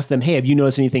and ask them, hey, have you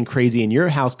noticed anything crazy in your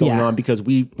house going on? Because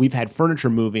we've had furniture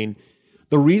moving.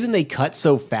 The reason they cut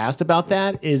so fast about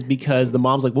that is because the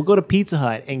mom's like, we'll go to Pizza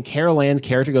Hut. And Carol Ann's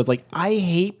character goes like, I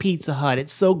hate Pizza Hut.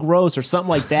 It's so gross or something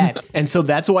like that. And so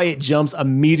that's why it jumps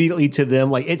immediately to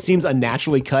them. Like it seems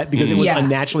unnaturally cut because it was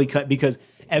unnaturally cut because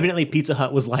evidently Pizza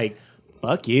Hut was like,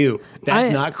 fuck you. That's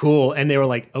not cool. And they were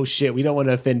like, oh shit, we don't want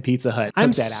to offend Pizza Hut.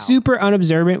 I'm super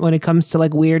unobservant when it comes to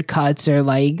like weird cuts or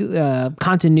like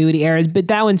continuity errors, but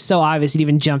that one's so obvious it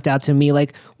even jumped out to me.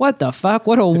 Like, what the fuck?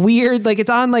 What a weird, like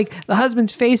it's on like the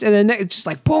husband's face and then it's just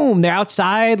like, boom, they're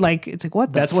outside. Like, it's like,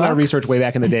 what the That's fuck? what I researched way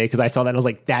back in the day because I saw that and I was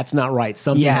like, that's not right.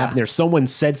 Something happened there. Someone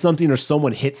said something or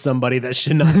someone hit somebody that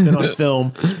should not have been on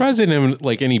film. I'm surprised they didn't have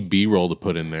like any B-roll to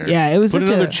put in there. Yeah, it was put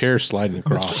another chair sliding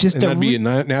across. And that'd be a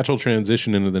natural transition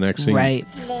into the next scene. Right.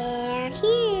 They're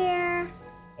here.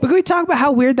 But can we talk about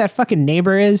how weird that fucking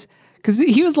neighbor is? Because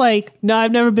he was like, no,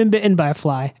 I've never been bitten by a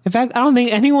fly. In fact, I don't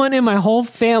think anyone in my whole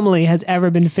family has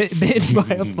ever been bitten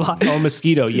by a fly. Oh,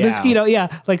 mosquito, yeah. Mosquito,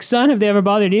 yeah. Like, son, have they ever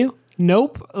bothered you?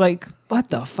 Nope. Like, what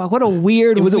the fuck? What a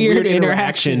weird, it was a weird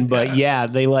interaction. But yeah,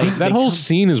 they like that whole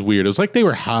scene is weird. It was like they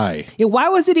were high. Yeah, why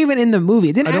was it even in the movie?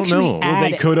 It didn't I don't actually know. add. Well,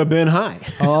 they could have been high.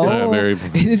 Oh,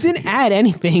 it didn't add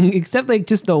anything except like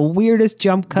just the weirdest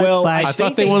jump cut. Well, I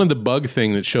thought they wanted the bug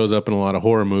thing that shows up in a lot of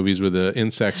horror movies where the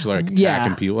insects are like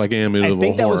attacking people, like Amityville Horror. I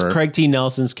think that was Craig T.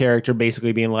 Nelson's character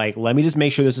basically being like, let me just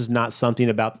make sure this is not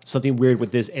something weird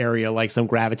with this area, like some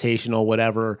gravitational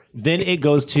whatever. Then it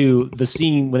goes to the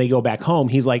scene when they go back home.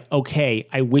 He's like, okay,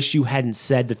 I wish you hadn't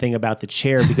said the thing about the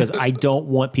chair because I don't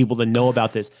want people to know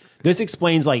about this. This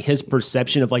explains like his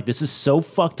perception of like, this is so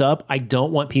fucked up. I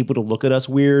don't want people to look at us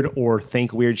weird or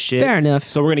think weird shit. Fair enough.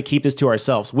 So we're going to keep this to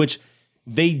ourselves, which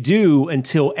they do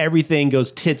until everything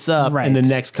goes tits up in the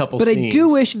next couple scenes. But I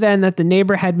do wish then that the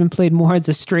neighbor had been played more as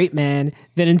a straight man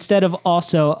than instead of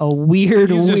also a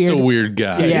weird, He's just a weird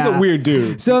guy. Yeah, he's a weird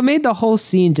dude. So it made the whole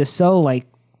scene just so like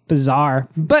bizarre.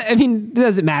 But I mean, it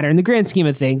doesn't matter. In the grand scheme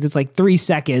of things, it's like 3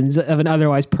 seconds of an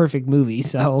otherwise perfect movie.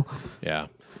 So yeah.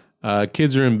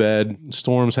 Kids are in bed.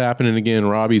 Storm's happening again.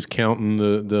 Robbie's counting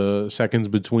the seconds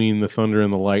between the thunder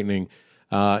and the lightning.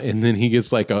 And then he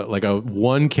gets like a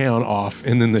 1 count off,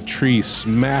 and then the tree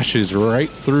smashes right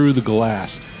through the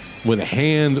glass with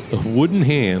a wooden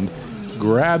hand,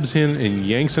 grabs him and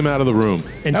yanks him out of the room.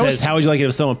 And says, how would you like it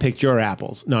if someone picked your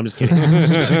apples? No, I'm just kidding.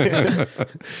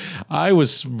 I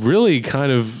was really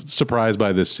kind of surprised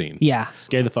by this scene. Yeah.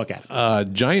 Scared the fuck out of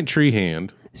me. Giant tree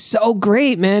hand. So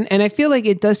great, man. And I feel like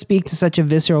it does speak to such a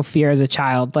visceral fear as a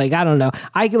child. Like, I don't know.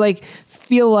 I like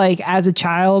feel like as a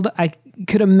child, I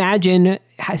could imagine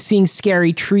seeing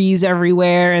scary trees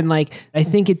everywhere. And like, I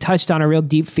think it touched on a real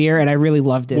deep fear and I really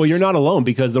loved it. Well, you're not alone,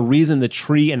 because the reason the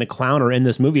tree and the clown are in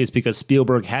this movie is because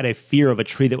Spielberg had a fear of a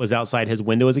tree that was outside his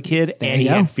window as a kid, and he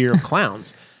had fear of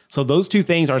clowns. So those two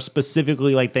things are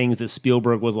specifically like things that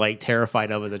Spielberg was like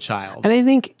terrified of as a child. And I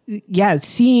think, yeah,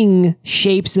 seeing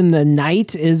shapes in the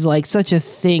night is like such a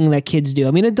thing that kids do.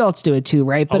 I mean, adults do it too,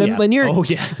 right? But when you're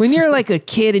when you're like a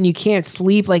kid and you can't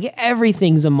sleep, like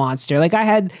everything's a monster. Like I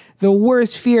had the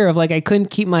worst fear of like I couldn't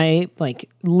keep my like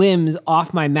limbs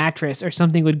off my mattress or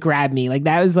something would grab me. Like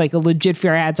that was like a legit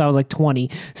fear I had till I was like 20.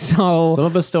 So some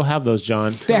of us still have those,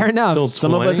 John. Fair enough.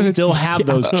 Some of us still have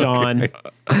those, John.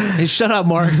 Hey, shut up,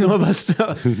 Mark. Some of us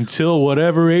until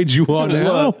whatever age you are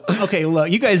now. Okay, look,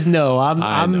 you guys know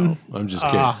I'm just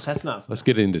kidding. That's not. Let's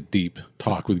get into deep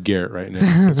talk with Garrett right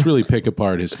now. Let's really pick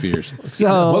apart his fears.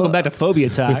 So welcome back to Phobia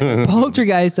Talk.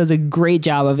 Poltergeist does a great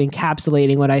job of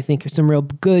encapsulating what I think are some real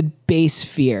good base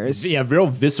fears. Yeah, real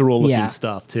visceral looking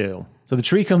stuff too. So the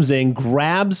tree comes in,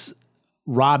 grabs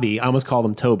Robbie, I almost called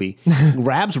him Toby,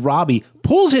 grabs Robbie,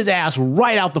 pulls his ass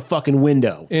right out the fucking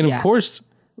window. And of course,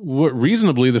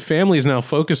 reasonably, the family is now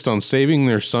focused on saving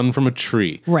their son from a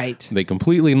tree. Right. They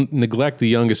completely neglect the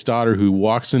youngest daughter, who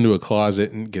walks into a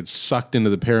closet and gets sucked into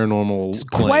the paranormal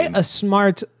plane. Quite a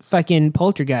smart fucking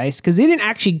poltergeist, because they didn't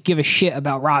actually give a shit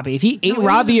about Robbie. If he ate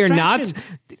Robbie or not,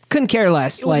 couldn't care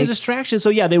less. It was a distraction. So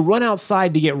yeah, they run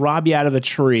outside to get Robbie out of the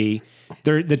tree.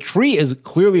 The tree is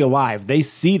clearly alive. They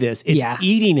see this. It's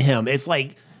eating him. It's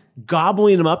like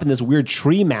gobbling him up in this weird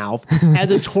tree mouth.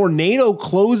 As a tornado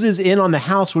closes in on the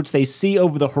house, which they see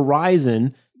over the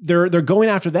horizon, they're going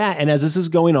after that. And as this is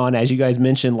going on, as you guys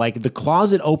mentioned, like the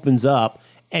closet opens up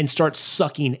and starts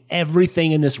sucking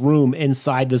everything in this room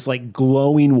inside this like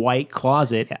glowing white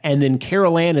closet. And then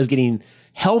Carol Ann is getting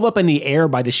held up in the air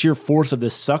by the sheer force of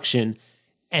this suction.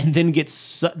 And then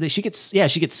she gets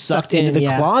sucked into the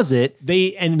closet.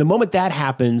 And the moment that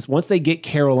happens, once they get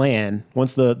Carol Ann,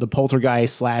 once the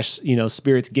poltergeist /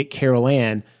 spirits get Carol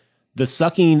Ann, the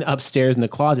sucking upstairs in the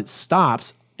closet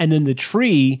stops, and then the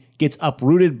tree gets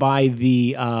uprooted by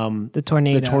the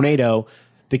tornado.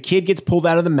 The kid gets pulled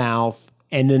out of the mouth,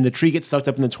 and then the tree gets sucked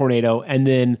up in the tornado, and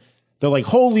then they're like,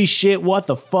 "Holy shit, what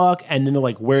the fuck?" And then they're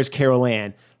like, "Where's Carol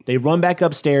Ann?" They run back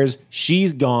upstairs.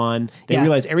 She's gone. They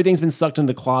realize everything's been sucked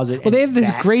into the closet. Well, they have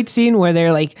this great scene where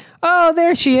they're like, "Oh,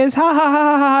 there she is. Ha, ha, ha,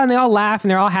 ha, ha." And they all laugh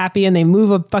and they're all happy and they move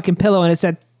a fucking pillow and it's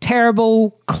that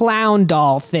terrible clown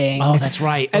doll thing. Oh, that's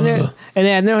right. And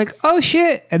they're like, "Oh,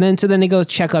 shit." And then they go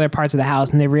check other parts of the house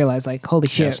and they realize like, holy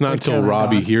shit. It's not until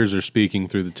Robbie hears her speaking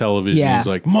through the television. Yeah. He's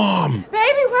like, "Mom.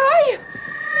 Baby, where are you?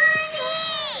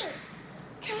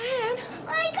 Come on. Come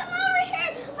over here. Come over here.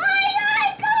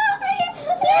 Baby.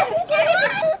 Get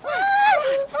away.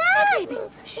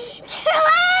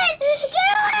 Get away.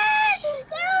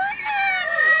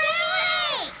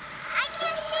 I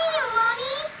can't see you,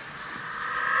 Mommy.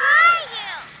 Where are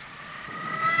you?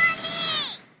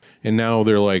 Mommy. And now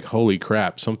they're like, holy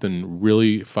crap, something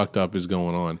really fucked up is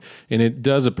going on. And it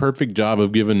does a perfect job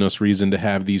of giving us reason to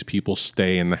have these people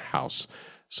stay in the house.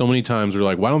 So many times we're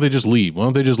like, why don't they just leave? Why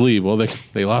don't they just leave? Well,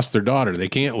 they lost their daughter. They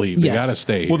can't leave. They got to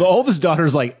stay. Well, the oldest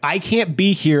daughter's like, I can't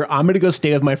be here. I'm going to go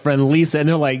stay with my friend Lisa. And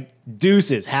they're like,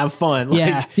 deuces, have fun.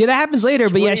 Yeah. That happens later.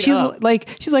 But yeah, she's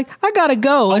like, I got to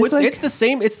go. Oh, it's the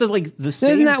same. It's the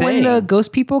same Isn't that thing. when the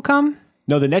ghost people come?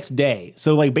 No, the next day.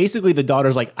 So like basically the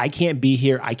daughter's like, I can't be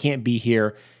here. I can't be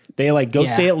here. They like go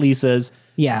stay at Lisa's.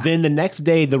 Yeah. Then the next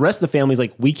day, the rest of the family's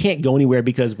like, we can't go anywhere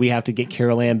because we have to get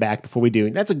Carol Ann back before we do.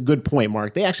 And that's a good point,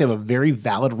 Mark. They actually have a very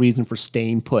valid reason for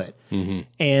staying put. Mm-hmm.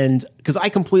 And because I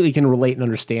completely can relate and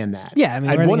understand that. Yeah. I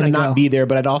mean, I'd want to not be there,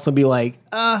 but I'd also be like,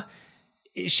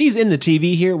 she's in the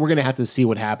TV here. We're going to have to see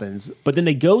what happens. But then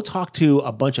they go talk to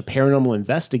a bunch of paranormal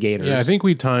investigators. Yeah, I think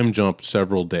we time jumped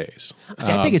several days.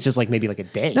 See, I think it's just like maybe like a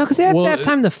day. No, because they have to have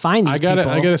time to find these people.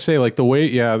 I gotta say, like the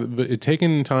way, but it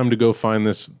taking time to go find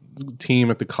this team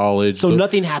at the college. So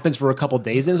nothing happens for a couple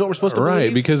days, then is what we're supposed to believe?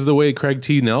 Right, because the way Craig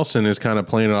T. Nelson is kind of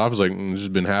playing it off is like, this has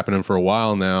been happening for a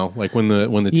while now. Like when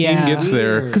the team gets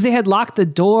there. Because they had locked the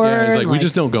door. Yeah, he's like, we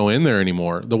just don't go in there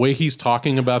anymore. The way he's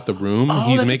talking about the room,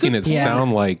 he's making it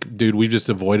sound like, dude, we've just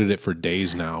avoided it for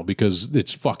days now because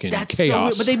it's fucking chaos. So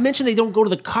weird. But they mentioned they don't go to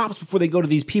the cops before they go to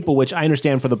these people, which I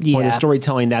understand for the point of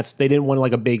storytelling. That's they didn't want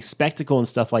like a big spectacle and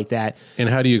stuff like that. And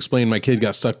how do you explain my kid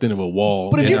got sucked into a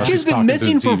wall? But if your kid's been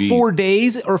missing for 4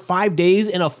 days or 5 days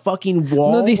in a fucking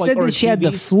wall, no, they said that she had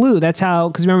the flu. That's how.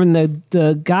 Because remember, when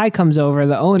the guy comes over,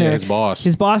 the owner, his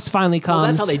boss finally comes. Well,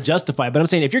 that's how they justify it. But I'm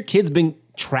saying if your kid's been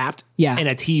trapped in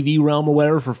a TV realm or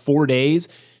whatever for 4 days,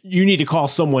 you need to call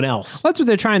someone else. Well, that's what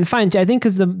they're trying to find. I think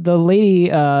because the lady,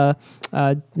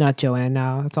 not Joanne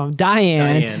now, it's on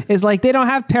Diane, is like, they don't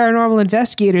have paranormal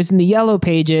investigators in the yellow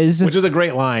pages. Which is a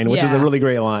great line, which is a really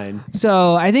great line.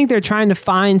 So I think they're trying to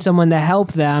find someone to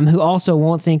help them who also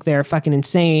won't think they're fucking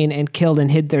insane and killed and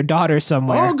hid their daughter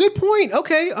somewhere. Oh, good point.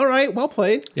 Okay. All right. Well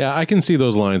played. Yeah, I can see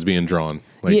those lines being drawn.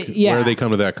 Like where they come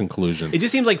to that conclusion. It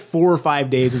just seems like 4 or 5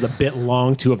 days is a bit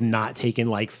long to have not taken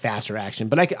like faster action.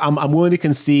 But I'm willing to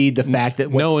concede the fact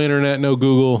that no internet, no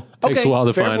Google. Takes a while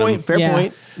to find them. Fair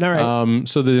point. All right.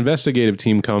 So the investigative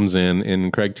team comes in,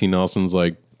 and Craig T. Nelson's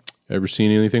like, ever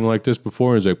seen anything like this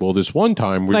before? He's like, well, this one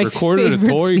time we recorded a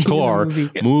toy car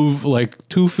move like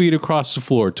 2 feet across the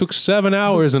floor. It took 7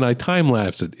 hours and I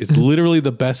time-lapsed it. It's literally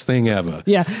the best thing ever.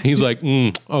 Yeah. He's like,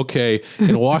 okay.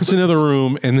 And walks into the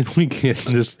room, and then we get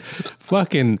this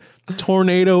fucking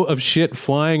tornado of shit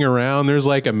flying around. There's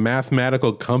like a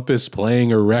mathematical compass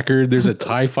playing a record. There's a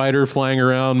TIE fighter flying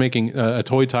around making a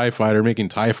toy TIE fighter making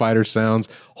TIE fighter sounds.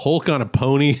 Hulk on a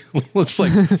pony. Looks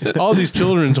like all these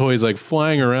children's toys like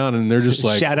flying around, and they're just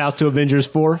like, shout outs to Avengers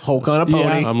 4, Hulk on a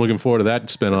pony. Yeah, I'm looking forward to that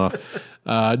spinoff.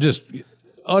 Just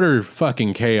utter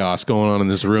fucking chaos going on in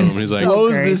this room. He's like,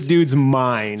 blows this dude's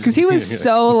mind because he was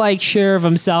so like sure of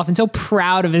himself and so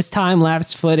proud of his time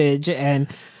lapse footage. And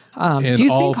do you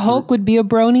think Hulk would be a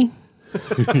brony?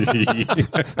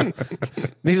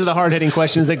 These are the hard hitting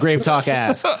questions that GraveTalk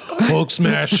asks. Hulk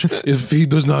smash if he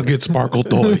does not get sparkle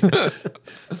toy.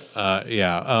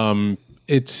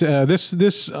 It's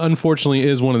this unfortunately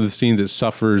is one of the scenes that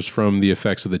suffers from the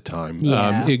effects of the time.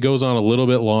 It goes on a little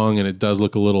bit long, and it does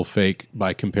look a little fake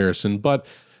by comparison, but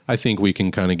I think we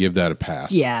can kind of give that a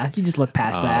pass. Yeah, you just look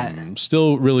past that.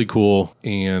 Still really cool,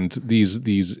 and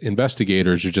these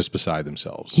investigators are just beside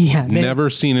themselves. Yeah, never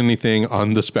seen anything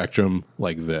on the spectrum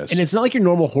like this. And it's not like your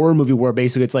normal horror movie where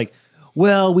basically it's like,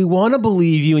 well, we want to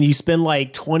believe you, and you spend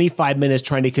like 25 minutes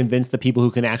trying to convince the people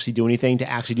who can actually do anything to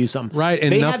actually do something. Right,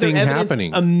 and they nothing have their evidence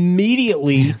happening.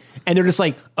 Immediately, and they're just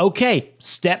like, okay,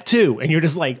 step 2. And you're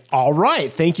just like, all right,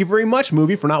 thank you very much,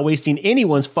 movie, for not wasting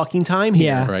anyone's fucking time here.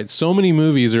 Yeah. Right. So many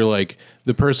movies are like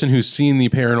the person who's seen the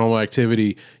paranormal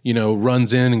activity,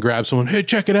 runs in and grabs someone, hey,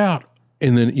 check it out.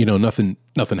 And then,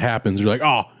 nothing happens. You're like,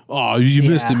 oh, you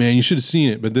missed it, man. You should have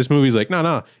seen it. But this movie's like,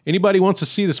 no. Anybody wants to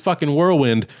see this fucking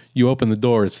whirlwind, you open the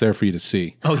door. It's there for you to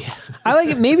see. Oh, yeah. I like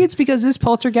it. Maybe it's because this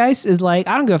poltergeist is like,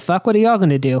 I don't give a fuck. What are y'all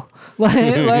going to do?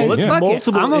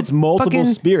 It's multiple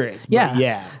spirits.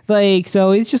 Yeah. Like, so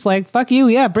it's just like, fuck you.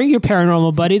 Yeah, bring your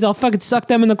paranormal buddies. I'll fucking suck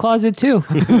them in the closet too.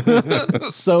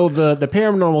 So the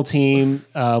paranormal team,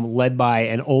 led by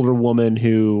an older woman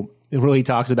who really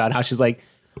talks about how she's like,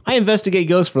 I investigate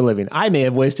ghosts for a living. I may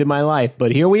have wasted my life,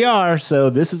 but here we are. So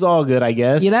this is all good, I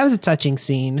guess. Yeah, that was a touching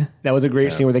scene. That was a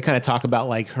great scene where they kind of talk about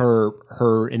like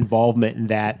her involvement in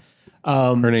that.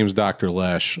 Her name's Dr.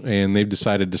 Lesh, and they've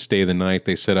decided to stay the night.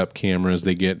 They set up cameras.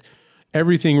 They get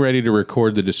everything ready to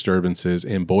record the disturbances,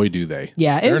 and boy, do they.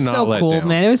 Yeah, it was so cool,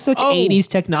 man. It was such 80s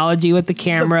technology with the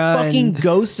camera. The fucking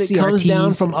ghost that comes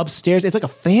down from upstairs. It's like a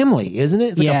family, isn't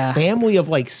it? It's like a family of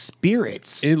like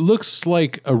spirits. It looks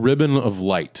like a ribbon of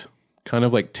light. Kind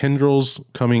of like tendrils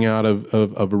coming out of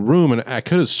a room. And I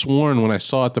could have sworn when I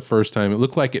saw it the first time, it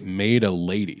looked like it made a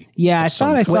lady. Yeah, I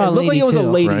thought I saw a lady too. It looked like it was a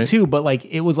lady too, but like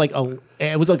it was like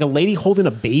a lady holding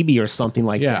a baby or something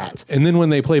like that. And then when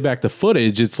they play back the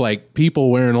footage, it's like people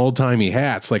wearing old-timey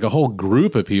hats, like a whole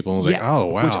group of people. I was like, oh,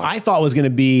 wow. Which I thought was going to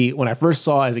be, when I first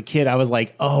saw it as a kid, I was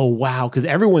like, oh, wow. Because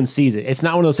everyone sees it. It's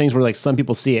not one of those things where like some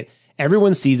people see it.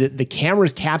 Everyone sees it. The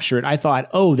cameras capture it. I thought,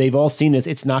 oh, they've all seen this.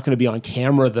 It's not going to be on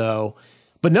camera, though.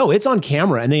 But no, it's on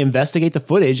camera, and they investigate the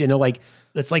footage, and they're like,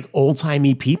 it's like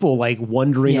old-timey people like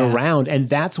wandering around. And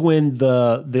that's when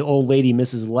the old lady,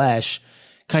 Mrs. Lesh,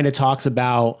 kind of talks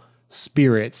about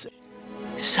spirits.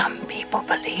 Some people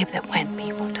believe that when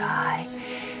people die,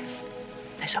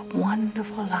 there's a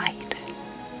wonderful light,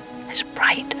 as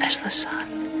bright as the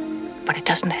sun, but it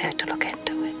doesn't hurt to look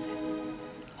into it.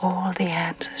 all the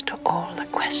answers to all the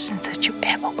questions that you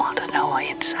ever want to know are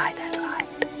inside that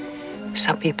light.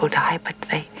 Some people die, but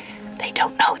they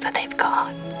don't know that they've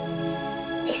gone.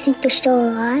 You think they're still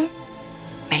alive?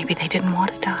 Maybe they didn't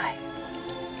want to die.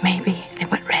 Maybe they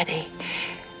weren't ready.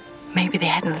 Maybe they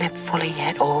hadn't lived fully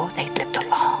yet, or they'd lived a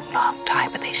long, long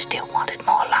time, but they still wanted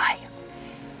more life.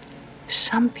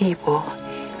 Some people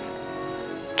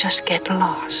just get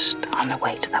lost on the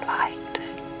way to the light,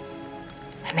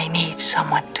 and they need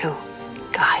someone to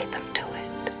guide them to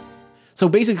it. So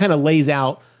basically kind of lays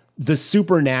out the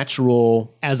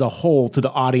supernatural as a whole to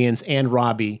the audience and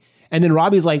Robbie. And then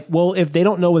Robbie's like, well, if they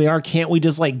don't know where they are, can't we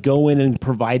just like go in and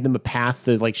provide them a path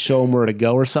to like show them where to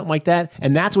go or something like that?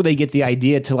 And that's where they get the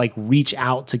idea to like reach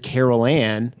out to Carol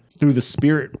Ann through the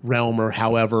spirit realm or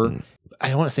however, I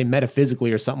don't want to say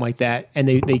metaphysically or something like that. And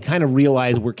they kind of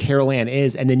realize where Carol Ann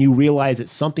is. And then you realize that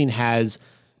something has,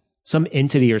 some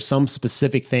entity or some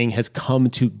specific thing has come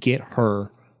to get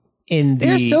her.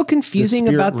 They're so confusing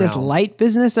about this light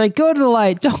business. They're like, go to the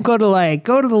light, don't go to the light,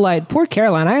 go to the light. Poor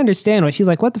Caroline, I understand why she's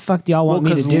like, what the fuck do y'all want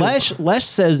me to do? Lesh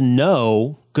says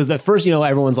no, because at first,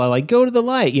 everyone's like, go to the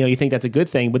light. You think that's a good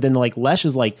thing. But then like Lesh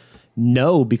is like,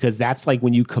 no, because that's like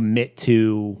when you commit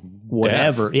to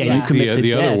whatever. Death. Yeah, you commit to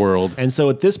the death. Other world. And so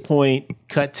at this point,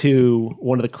 cut to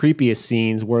one of the creepiest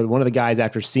scenes where one of the guys,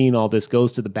 after seeing all this,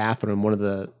 goes to the bathroom, one of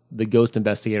the ghost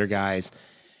investigator guys,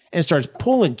 and starts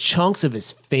pulling chunks of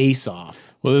his face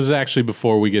off. Well, this is actually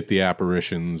before we get the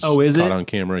apparitions is caught it? on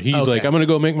camera. He's like, I'm going to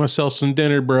go make myself some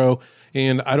dinner, bro.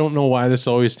 And I don't know why this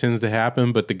always tends to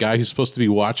happen, but the guy who's supposed to be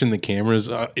watching the cameras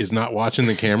is not watching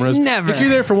the cameras. Never. Like, you're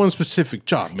there for one specific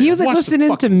job, man. He was like Watch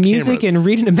listening to music and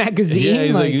reading a magazine. Yeah,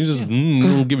 he's like you just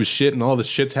don't give a shit, and all this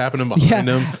shit's happening behind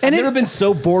him. And I've never been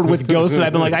so bored with ghosts that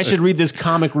I've been like, I should read this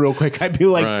comic real quick. I'd be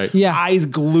like, eyes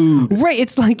glued. Right.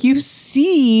 It's like you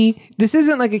see, this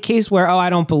isn't like a case where, I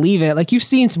don't believe it. Like you've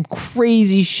seen some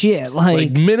crazy shit.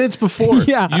 Like minutes before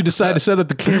you decide to set up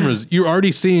the cameras, you're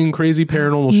already seeing crazy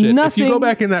paranormal shit. If you go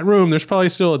back in that room, there's probably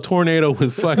still a tornado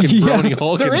with fucking Brony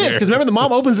Hulk in there. There is, because remember the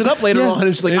mom opens it up later on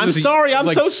and she's like, I'm sorry, I'm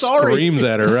so sorry. Screams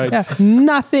at her, right? Yeah.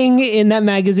 Nothing in that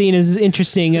magazine is as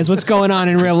interesting as what's going on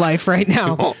in real life right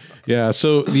now. Yeah,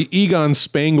 so the Egon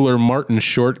Spangler Martin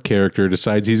Short character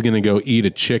decides he's going to go eat a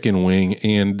chicken wing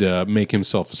and make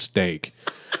himself a steak.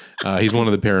 He's one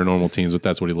of the paranormal teens, but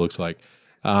that's what he looks like.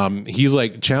 He's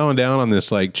like chowing down on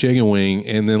this like chicken wing,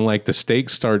 and then like the steak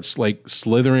starts like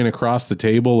slithering across the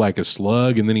table like a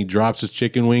slug, and then he drops his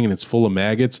chicken wing and it's full of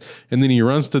maggots, and then he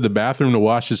runs to the bathroom to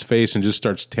wash his face and just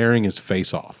starts tearing his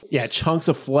face off. Yeah, chunks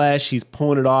of flesh, he's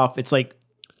pulling it off. It's like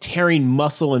tearing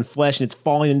muscle and flesh, and it's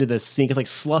falling into the sink. It's like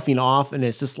sloughing off, and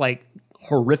it's just like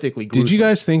horrifically gruesome. Did you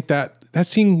guys think that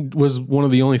scene was one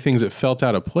of the only things that felt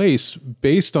out of place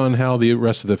based on how the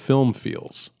rest of the film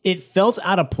feels? It felt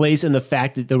out of place in the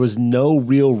fact that there was no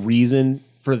real reason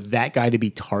for that guy to be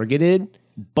targeted,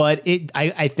 but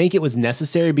I think it was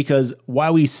necessary because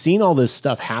while we've seen all this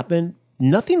stuff happen,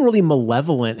 nothing really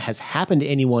malevolent has happened to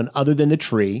anyone other than the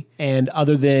tree and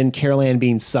other than Carol Ann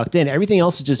being sucked in. Everything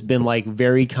else has just been like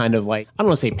very kind of like, I don't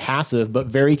want to say passive, but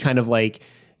very kind of like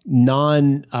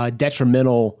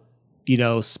non-detrimental,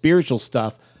 spiritual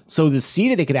stuff. So to see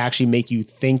that it could actually make you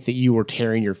think that you were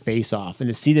tearing your face off and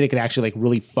to see that it could actually like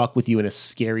really fuck with you in a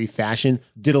scary fashion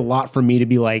did a lot for me to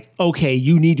be like, okay,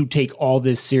 you need to take all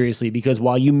this seriously, because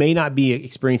while you may not be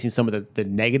experiencing some of the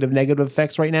negative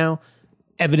effects right now,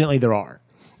 evidently there are.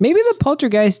 Maybe the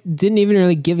poltergeist didn't even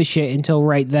really give a shit until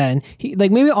right then.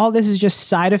 Maybe all this is just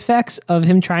side effects of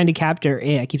him trying to capture.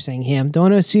 I keep saying him.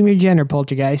 Don't assume your gender,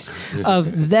 poltergeist.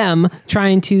 Of them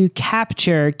trying to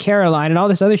capture Caroline, and all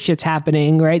this other shit's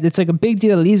happening. Right? It's like a big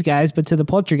deal to these guys, but to the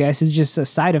poltergeist, it's just a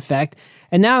side effect.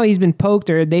 And now he's been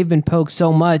poked, or they've been poked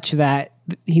so much that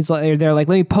they're like,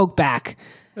 let me poke back.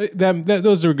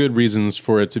 Those are good reasons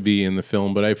for it to be in the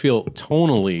film, but I feel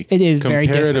tonally, it is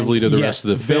comparatively to the rest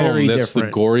of the film, that's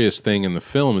different. The goriest thing in the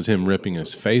film is him ripping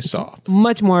his face off.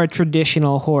 Much more a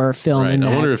traditional horror film. Right. In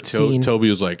I wonder if Toby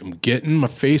was like, I'm getting my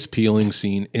face peeling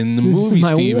scene in the movie,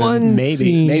 my Steven. one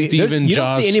Maybe. Steven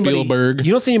Jaws Spielberg.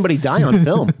 You don't see anybody die on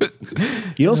film.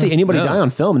 You don't see anybody die on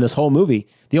film in this whole movie.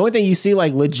 The only thing you see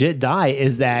like legit die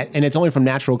is that, and it's only from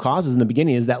natural causes in the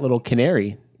beginning, is that little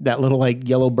canary. That little like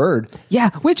yellow bird. Yeah,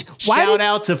 shout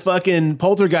out to fucking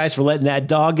Poltergeist for letting that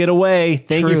dog get away.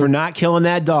 Thank you for not killing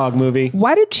that dog, movie.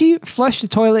 Why did she flush the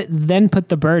toilet then put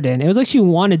the bird in? It was like she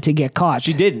wanted to get caught.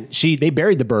 She didn't. They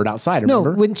buried the bird outside,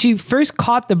 remember? No, when she first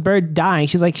caught the bird dying,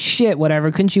 she's like, shit,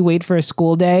 whatever. Couldn't she wait for a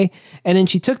school day? And then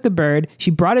she took the bird, she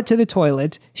brought it to the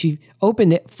toilet, she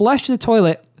opened it, flushed the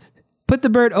toilet, put the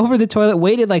bird over the toilet,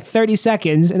 waited like 30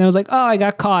 seconds, and I was like, oh, I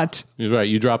got caught. He's right.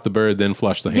 You drop the bird, then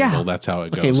flush the handle. That's how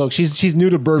it goes. Okay, look, she's new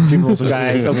to bird funerals,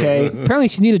 guys. Okay, Apparently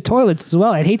she needed toilets as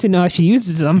well. I'd hate to know how she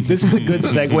uses them. this is a good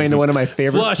segue into one of my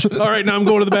favorite. Flush. All right, now I'm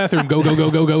going to the bathroom. Go, go,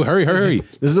 go, go, go. Hurry, hurry.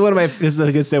 This is a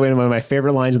good segue into one of my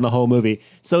favorite lines in the whole movie.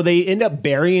 So they end up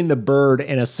burying the bird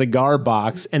in a cigar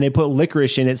box, and they put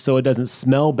licorice in it so it doesn't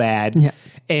smell bad. Yeah.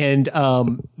 And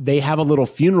they have a little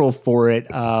funeral for it.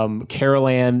 Carol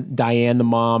Ann, Diane, the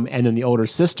mom, and then the older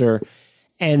sister.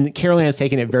 And Carol Ann is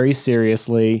taking it very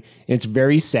seriously, and it's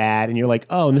very sad. And you're like,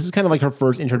 oh, and this is kind of like her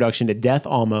first introduction to death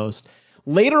almost.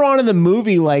 Later on in the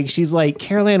movie, like, she's like,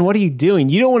 Carol Ann, what are you doing?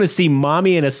 You don't want to see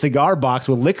mommy in a cigar box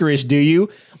with licorice, do you?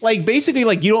 Like, basically,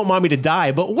 like, you don't want mommy to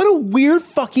die. But what a weird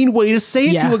fucking way to say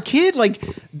it to a kid. Like,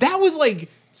 that was like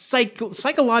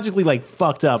psychologically like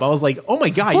fucked up. I was like, oh my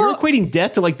God, you're equating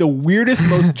death to like the weirdest,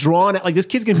 most drawn out. Like, this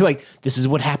kid's gonna be like, this is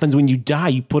what happens when you die.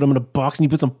 You put them in a box and you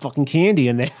put some fucking candy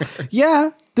in there.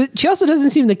 Yeah. But she also doesn't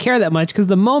seem to care that much because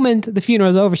the moment the funeral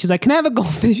is over, she's like, can I have a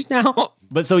goldfish now?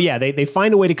 But so, yeah, they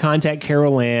find a way to contact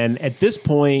Carol Ann. At this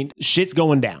point, shit's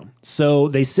going down. So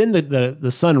they send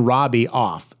the son, Robbie,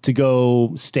 off to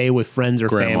go stay with friends or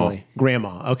family.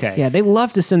 Grandma, okay. Yeah, they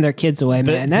love to send their kids away,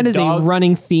 man. That is a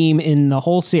running theme in the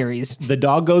whole series. The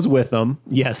dog goes with them.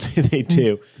 Yes, they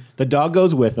do. The dog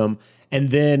goes with them. And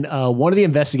then one of the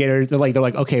investigators, they're like,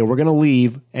 okay, we're gonna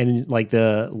leave, and like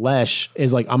the Lesh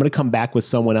is like, I'm gonna come back with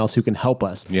someone else who can help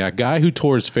us. Yeah, guy who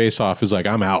tore his face off is like,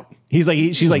 I'm out. She's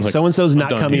like, so and so's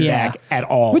not coming back at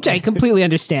all, which I completely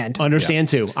understand.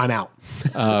 Too. I'm out.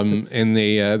 And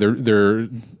they're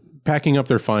packing up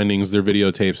their findings, their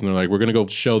videotapes, and they're like, we're gonna go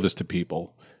show this to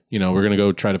people. You know, we're gonna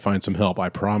go try to find some help. I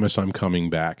promise I'm coming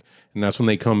back. And that's when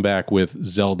they come back with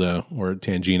Zelda, or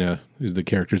Tangina is the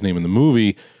character's name in the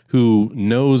movie, who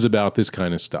knows about this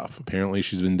kind of stuff. Apparently,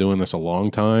 she's been doing this a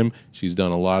long time. She's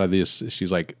done a lot of this.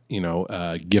 She's like,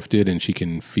 gifted, and she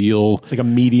can feel. It's like a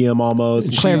medium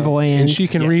almost. Clairvoyant. And she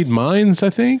can read minds, I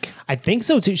think. I think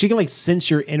so, too. She can like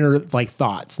sense your inner like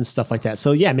thoughts and stuff like that.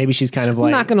 So, yeah, maybe she's kind of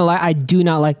like. I'm not going to lie. I do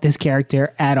not like this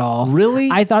character at all. Really?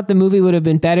 I thought the movie would have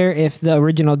been better if the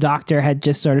original Doctor had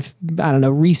just sort of, I don't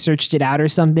know, researched it out or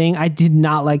something. I did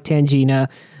not like Tangina.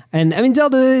 And I mean,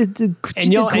 Zelda did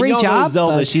a great job.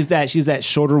 Zelda, she's that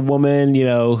shorter woman,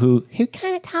 who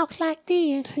kind of talks like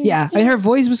this. Yeah, I mean, her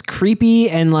voice was creepy,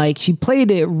 and like she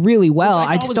played it really well.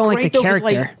 I just don't like the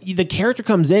character. Like, the character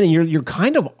comes in, and you're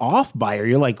kind of off by her.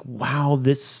 You're like, wow,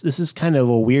 this is kind of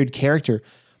a weird character.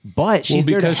 But she's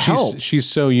there to help. She's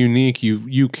so unique.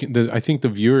 You can. I think the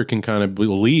viewer can kind of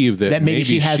believe that maybe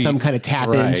she has some kind of tap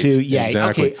into. Yeah,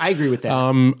 exactly. Okay, I agree with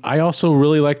that. I also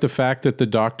really like the fact that the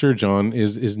Doctor, John,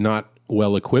 is not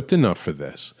well equipped enough for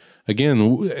this.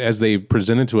 Again, as they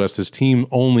presented to us, this team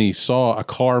only saw a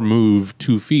car move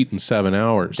 2 feet in 7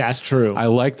 hours. That's true. I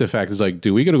like the fact it's like,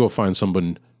 dude, we got to go find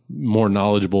someone more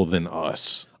knowledgeable than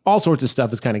us. All sorts of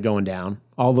stuff is kind of going down.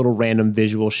 All little random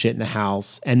visual shit in the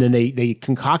house. And then they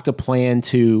concoct a plan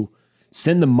to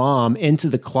send the mom into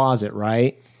the closet,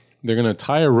 right? They're going to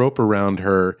tie a rope around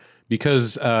her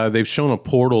because they've shown a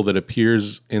portal that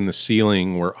appears in the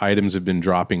ceiling where items have been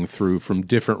dropping through from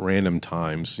different random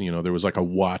times. There was like a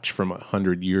watch from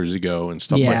 100 years ago and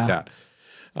stuff like that.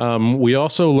 We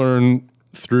also learn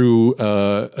through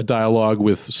a dialogue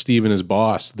with Steve and his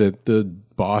boss that the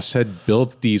boss had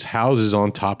built these houses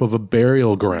on top of a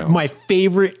burial ground. My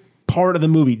favorite part of the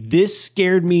movie. This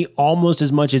scared me almost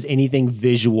as much as anything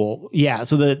visual. Yeah,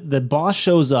 so the boss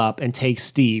shows up and takes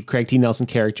Steve, Craig T. Nelson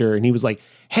character, and he was like,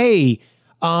 hey,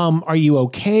 are you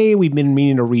okay? We've been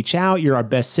meaning to reach out. You're our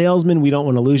best salesman. We don't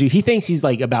want to lose you. He thinks he's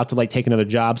like about to like take another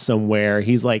job somewhere.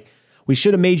 He's like, we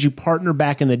should have made you partner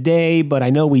back in the day, but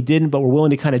I know we didn't, but we're willing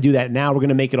to kind of do that now. We're going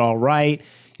to make it all right.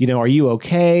 Are you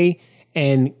okay?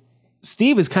 And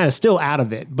Steve is kind of still out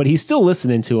of it, but he's still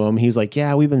listening to him. He's like,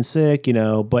 yeah, we've been sick,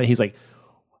 but he's like,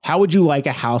 how would you like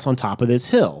a house on top of this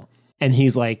hill? And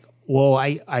he's like, well,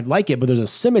 I'd like it, but there's a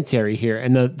cemetery here.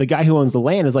 And the guy who owns the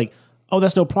land is like, oh,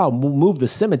 that's no problem. We'll move the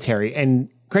cemetery. And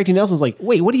Craig T. Nelson's like,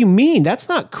 wait, what do you mean? That's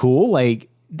not cool. Like,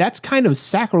 that's kind of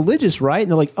sacrilegious, right?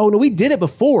 And they're like, oh, no, we did it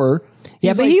before.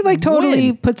 Yeah, but he like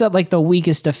totally puts up like the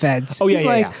weakest defense. Oh, yeah, he's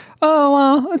like, oh,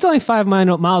 well, it's only 5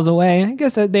 miles away. I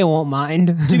guess they won't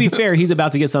mind. To be fair, he's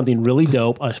about to get something really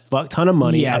dope, a fuck ton of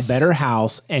money, a better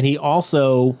house, and he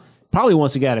also probably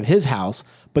wants to get out of his house.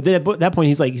 But then at that point,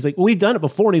 he's like, well, we've done it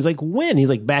before. And he's like, when? He's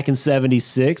like, back in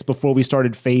 76, before we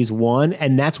started phase 1.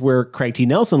 And that's where Craig T.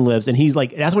 Nelson lives. And he's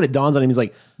like, that's when it dawns on him. He's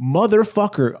like,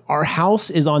 motherfucker, our house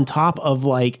is on top of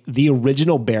like the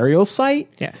original burial site.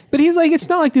 Yeah. But he's like, it's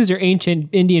not like these are ancient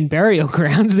Indian burial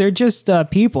grounds. They're just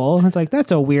people. It's like,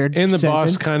 that's a weird And the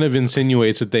sentence. boss kind of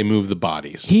insinuates that they move the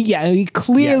bodies. He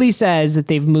clearly says that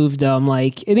they've moved them.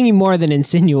 Like, I think he more than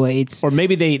insinuates. Or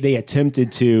maybe they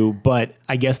attempted to, but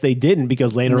I guess they didn't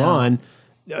because later on,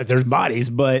 there's bodies.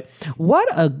 But What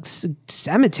a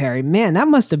cemetery. Man, that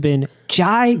must have been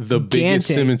gigantic. The biggest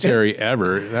cemetery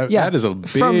ever. That is a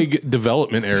big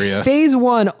development area. Phase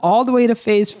 1 all the way to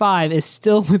phase 5 is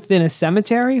still within a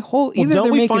cemetery.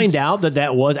 Don't we find out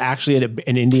that was actually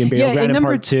an Indian burial ground in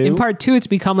part 2? In part 2, it's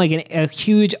become like a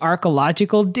huge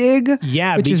archaeological dig.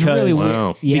 Yeah, which is really weird.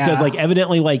 Wow. Yeah. Because like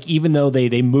evidently like even though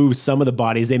they moved some of the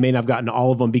bodies, they may not have gotten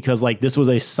all of them because like this was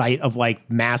a site of like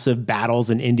massive battles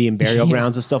and Indian burial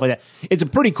grounds and stuff like that. It's a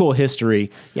pretty cool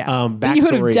history. Yeah, but you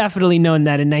would have definitely known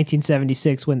that in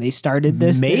 1976 when they started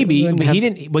this. Maybe, but he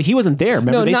didn't. But he wasn't there.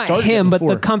 Remember, No, they not started him, it but the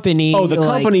before. company. Oh, the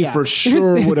company yeah. for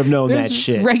sure would have known that There's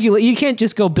shit. You can't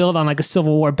just go build on like a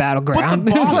Civil War battleground.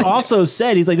 But the boss also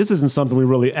said, he's like, this isn't something we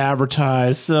really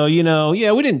advertise. So, we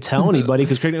didn't tell anybody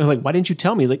because Craig was like, why didn't you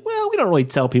tell me? He's like, well, we don't really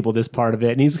tell people this part of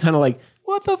it. And he's kind of like,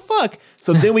 what the fuck?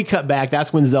 So then we cut back.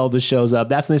 That's when Zelda shows up.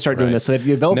 That's when they start doing this. So if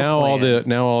you develop a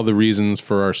plan, all the reasons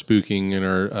for our spooking and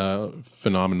our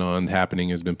phenomenon happening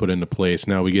has been put into place.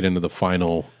 Now we get into the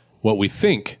final, what we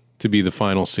think to be the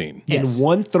final scene. Yes. And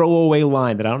one throwaway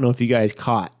line that I don't know if you guys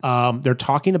caught. They're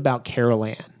talking about Carol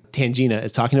Ann. Tangina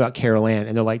is talking about Carol Ann,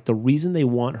 and they're like, the reason they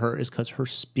want her is because her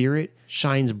spirit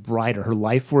shines brighter. Her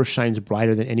life force shines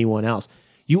brighter than anyone else.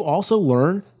 You also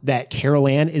learn that Carol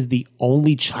Ann is the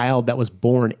only child that was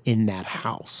born in that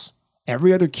house.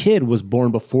 Every other kid was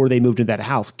born before they moved into that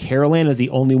house. Carol Ann is the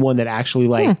only one that actually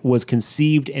was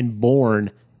conceived and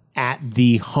born at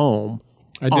the home.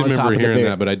 I did remember hearing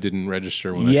that, but I didn't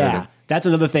register when I heard it. That's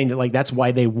another thing that that's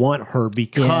why they want her,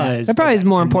 because that probably is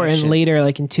more important connection. later,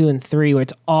 like in 2 and 3, where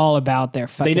it's all about their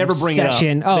fucking They never bring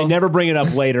obsession. it up. They never bring it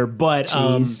up later, but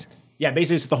Jeez.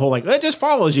 basically it's the whole like, it just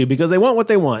follows you because they want what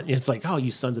they want. It's like, oh,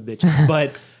 you sons of bitches.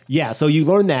 But yeah, so you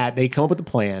learn that. They come up with a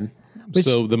plan.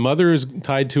 So the mother is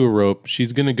tied to a rope.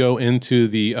 She's going to go into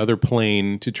the other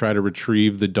plane to try to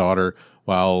retrieve the daughter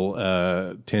while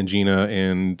Tangina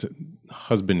and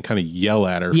husband kind of yell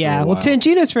at her. Yeah, for a well, while.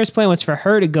 Tangina's first plan was for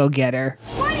her to go get her.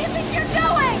 What do you think you're doing?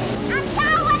 I'm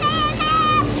going in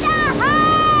after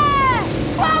her!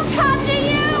 Won't come to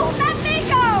you! Let me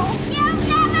go! You've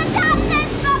never done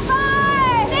this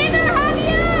before! Neither have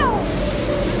you!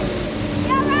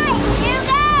 You're right,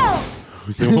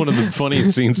 you go! One of the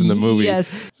funniest scenes in the movie. Yes.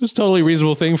 It was a totally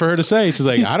reasonable thing for her to say. She's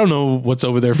like, I don't know what's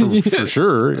over there for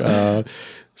sure.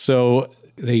 So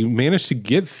they manage to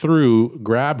get through,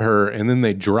 grab her, and then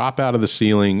they drop out of the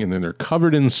ceiling, and then they're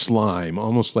covered in slime,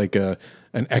 almost like an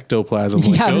ectoplasm,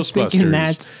 like Yeah, I was thinking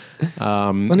Ghostbusters. that.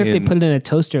 Wonder if they put it in a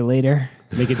toaster later.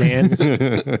 Make a dance.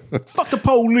 Fuck the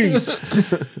police.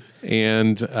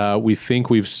 And we think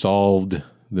we've solved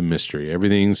the mystery.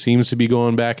 Everything seems to be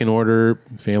going back in order.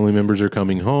 Family members are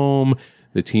coming home.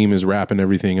 The team is wrapping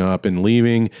everything up and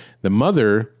leaving. The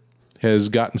mother has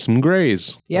gotten some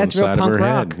grays. Yeah, on it's the real side punk of her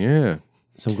rock. head. Yeah.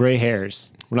 Some gray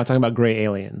hairs. We're not talking about gray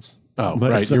aliens. Oh, but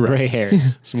right. some You're gray right.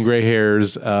 hairs. Some gray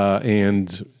hairs. How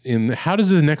does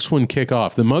the next one kick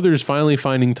off? The mother's finally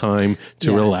finding time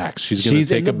to relax. She's going to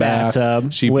take in the a bath.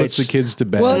 bathtub, She puts the kids to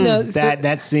bed. Well, no,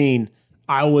 That scene,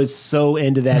 I was so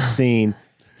into that scene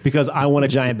because I want a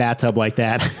giant bathtub like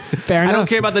that. Fair I don't enough.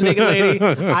 care about the naked lady.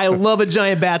 I love a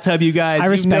giant bathtub, you guys. I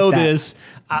You respect know that. this.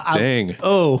 Dang.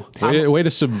 Oh, Way to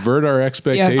subvert our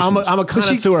expectations. I'm a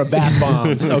connoisseur of bath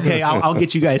bombs. Okay, I'll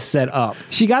get you guys set up.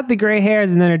 She got the gray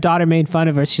hairs, and then her daughter made fun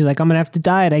of her. She's like, I'm going to have to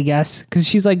dye it, I guess. Because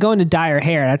she's like going to dye her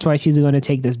hair. That's why she's going to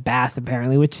take this bath,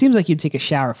 apparently, which seems like you'd take a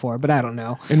shower for, but I don't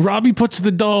know. And Robbie puts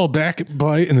the doll back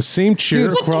in the same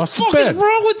chair across the bed.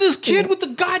 wrong with this kid with the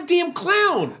goddamn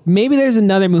clown? Maybe there's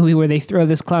another movie where they throw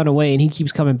this clown away and he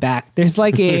keeps coming back. There's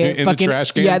like a In the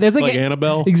trash can? Yeah, there's like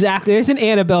Annabelle? Exactly. There's an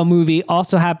Annabelle movie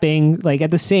also happening like at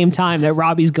the same time that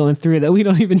Robbie's going through that we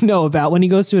don't even know about. When he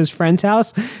goes to his friend's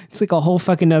house, it's like a whole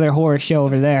fucking other horror show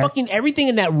over there. Fucking everything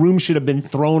in that room should have been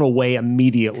thrown away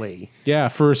immediately. Yeah,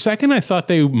 for a second I thought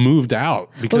they moved out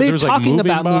because they there were was like talking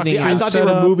moving about boxes moving I out. thought they set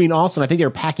were up. moving also, and I think they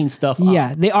were packing stuff up.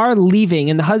 Yeah, they are leaving,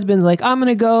 and the husband's like, I'm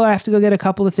gonna go. I have to go get a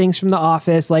couple of things from the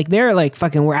office. this, like they're like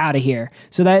fucking we're out of here.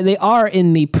 So that they are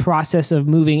in the process of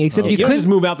moving. Except You could just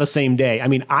move out the same day. I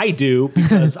mean, I do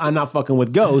because I'm not fucking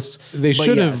with ghosts. They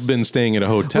should have been staying at a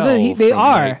hotel. Well, they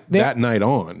are that night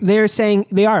on. They're saying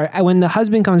they are. When the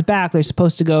husband comes back, they're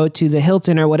supposed to go to the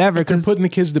Hilton or whatever. Because putting the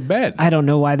kids to bed. I don't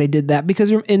know why they did that,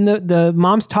 because in the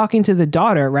mom's talking to the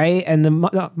daughter, right? And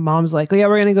the mom's like, "Oh yeah,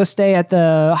 we're gonna go stay at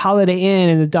the Holiday Inn,"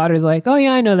 and the daughter's like, "Oh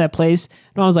yeah, I know that place."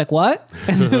 And I was like, "What?"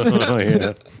 Oh,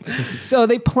 yeah. So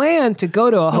they plan to go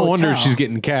to a hotel. No wonder she's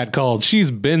getting catcalled. She's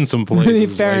been some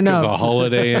places. Fair like enough. The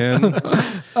Holiday Inn.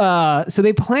 So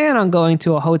they plan on going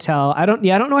to a hotel. I don't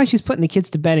know why she's putting the kids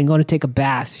to bed and going to take a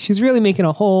bath. She's really making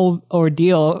a whole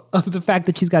ordeal of the fact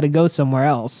that she's got to go somewhere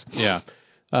else. Yeah.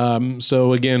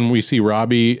 So again, we see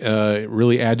Robbie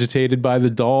really agitated by the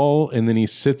doll, and then he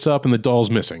sits up and the doll's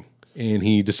missing. And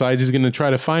he decides he's going to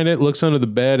try to find it, looks under the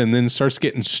bed, and then starts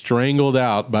getting strangled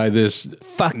out by this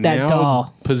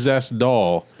possessed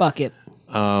doll. Fuck it.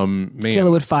 Man. Kill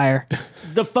it with fire.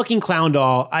 The fucking clown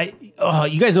doll.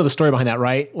 You guys know the story behind that,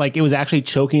 right? Like it was actually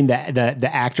choking the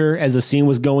actor as the scene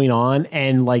was going on,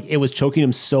 and like it was choking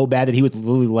him so bad that he was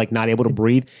literally like not able to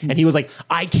breathe, and he was like,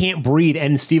 "I can't breathe."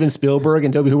 And Steven Spielberg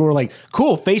and Toby Hooper were like,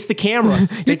 "Cool, face the camera."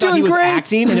 They thought he was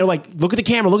acting, and they're like, "Look at the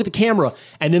camera, look at the camera."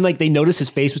 And then like they noticed his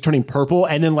face was turning purple,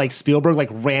 and then like Spielberg like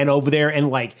ran over there and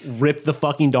like ripped the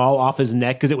fucking doll off his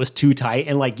neck because it was too tight,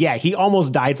 and like yeah, he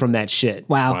almost died from that shit.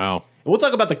 Wow. We'll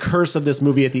talk about the curse of this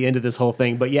movie at the end of this whole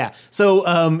thing, but yeah.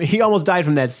 So he almost died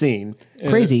from that scene.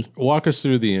 Crazy. Walk us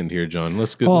through the end here, John.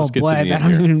 Let's get Oh to boy, the I end don't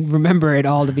here. even remember it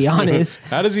all, to be honest.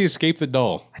 How does he escape the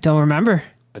doll? I don't remember.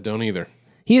 I don't either.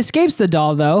 He escapes the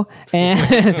doll though, and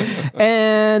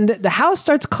and the house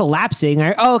starts collapsing.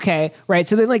 Right? Oh, okay, right.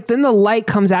 So then the light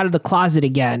comes out of the closet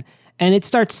again, and it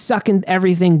starts sucking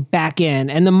everything back in.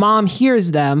 And the mom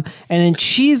hears them, and then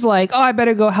she's like, "Oh, I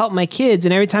better go help my kids."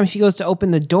 And every time she goes to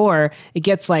open the door, it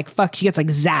gets like she gets like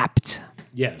zapped.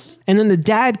 Yes. And then the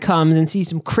dad comes and sees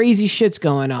some crazy shit's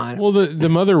going on. Well, the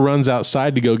mother runs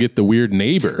outside to go get the weird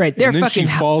neighbor. Right, they're and then fucking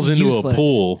she falls into useless. a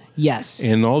pool. Yes.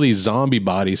 And all these zombie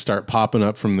bodies start popping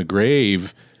up from the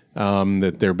grave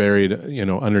that they're buried,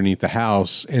 underneath the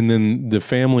house. And then the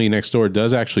family next door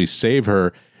does actually save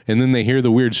her. And then they hear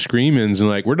the weird screamings and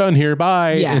like, "We're done here,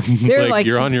 bye." Yeah, And it's they're like,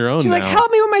 "You're on your own She's now." like, "Help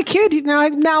me with my kid." And they're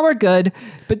like, "Now we're good."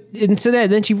 And so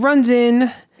then she runs in.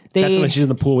 That's when she's in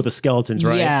the pool with the skeletons,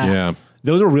 right? Yeah. Yeah.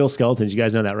 Those are real skeletons. You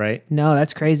guys know that, right? No,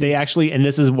 that's crazy. They actually, and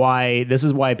this is why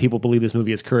people believe this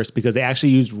movie is cursed, because they actually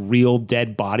used real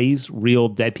dead bodies, real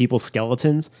dead people's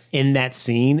skeletons in that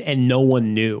scene, and no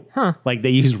one knew. Huh. Like they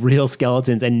used real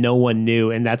skeletons and no one knew,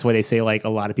 and that's why they say like a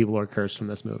lot of people are cursed from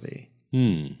this movie.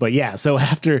 But yeah, so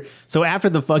after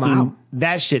the fucking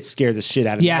that shit scared the shit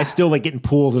out of me. I still like getting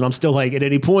pools, and I'm still like, at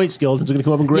any point, skeletons are gonna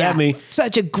come up and grab me.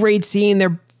 Such a great scene.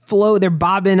 They're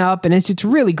bobbing up, and it's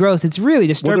really gross. It's really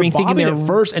disturbing. Well, they're bobbing at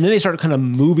first, and then they start kind of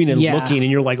moving and Yeah. looking,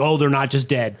 and you're like, "Oh, they're not just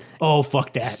dead. Oh,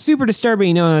 fuck that." super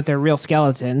disturbing knowing that they're real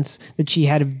skeletons that she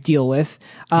had to deal with.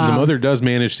 The mother does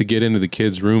manage to get into the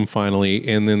kid's room finally,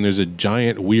 and then there's a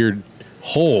giant weird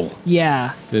hole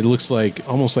Yeah, that looks like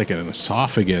almost like an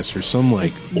esophagus or some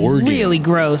like organ. really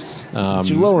gross. It's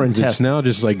your lower It's intestine. now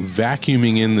just like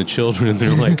vacuuming in the children, and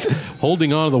they're like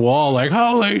holding onto the wall like,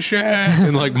 "Holy shit!"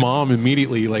 And like mom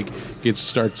immediately like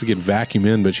starts to get vacuumed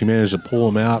in, but she managed to pull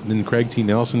him out. And then Craig T.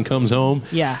 Nelson comes home.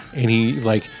 Yeah. And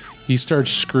he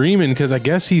starts screaming because I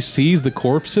guess he sees the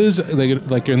corpses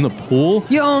like in the pool.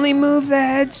 You only move the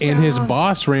headstones. And his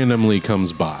boss randomly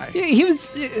comes by. He was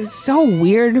so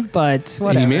weird, but whatever.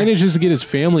 And he manages to get his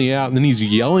family out, and then he's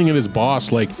yelling at his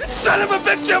boss like, Son of a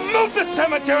bitch, you moved the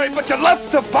cemetery, but you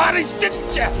left the bodies,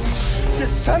 didn't you? You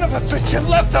son of a bitch, you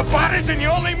left the bodies and you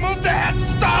only moved the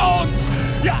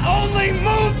headstones! You only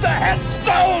moved the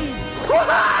headstones!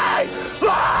 Why?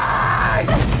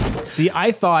 Why? See,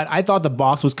 I thought the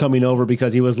boss was coming over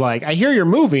because he was like, "I hear you're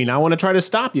moving. I want to try to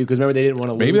stop you," because remember they didn't want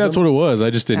to lose maybe that's him. what it was. I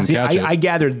just didn't See, catch it. I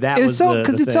gathered that It was so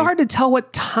because it's so hard to tell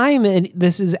what time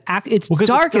this is. It's because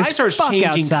dark the sky as starts fuck changing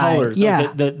outside. colors.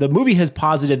 Yeah, The movie has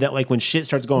posited that like when shit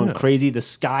starts going crazy, the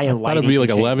sky and thought lighting it'd be like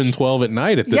can change. 11, 12 at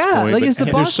night at this Yeah, point. like, but is the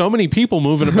there's boss- so many people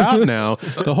moving about now.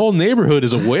 The whole neighborhood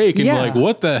is awake and Yeah. like,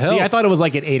 what the hell? See, I thought it was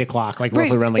like at 8 o'clock, like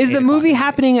roughly around like. is 8 the o'clock movie at night.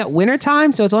 happening at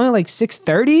wintertime? So it's only like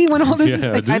 6:30 when all this is.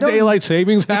 yeah, Like, is daylight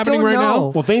savings happening don't right know. now?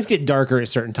 Well, things get darker at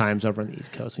certain times over on the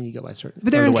East Coast when you go by certain.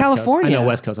 But they're or the in West Coast. California. I know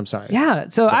West Coast. I'm sorry. Yeah,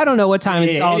 so I don't know what time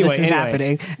it's Yeah, all anyway, this is anyway.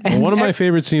 happening. Well, one of my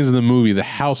favorite scenes in the movie, the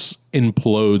house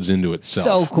implodes into itself.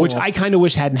 So cool. Which I kind of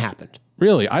wish hadn't happened.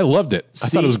 Really, I loved it. I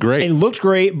thought it was great. It looked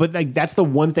great, but like that's the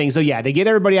one thing. So yeah, they get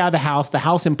everybody out of the house. The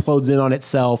house implodes in on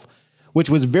itself, which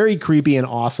was very creepy and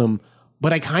awesome.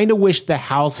 But I kind of wish the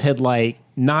house had like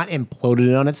not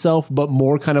imploded on itself, but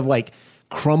more kind of like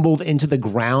crumbled into the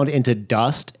ground into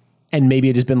dust. And maybe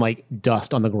it has been like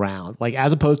dust on the ground, like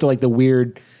as opposed to like the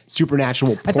weird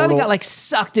supernatural portal. I thought it got like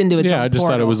sucked into its own I just portal.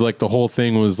 thought it was like the whole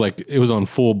thing was like it was on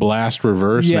full blast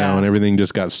reverse now, and everything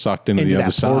just got sucked into the Into other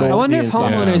that side. portal. I wonder the if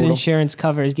inside. homeowners Yeah. insurance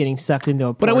covers getting sucked into a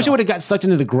portal. But I wish it would have got sucked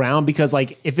into the ground because,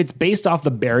 like, if it's based off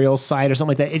the burial site or something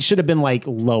like that, it should have been like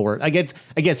lower. Like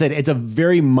I said, it's a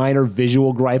very minor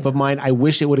visual gripe of mine. I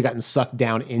wish it would have gotten sucked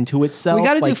down into itself. We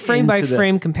got to like, do frame by into the-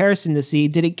 frame comparison to see,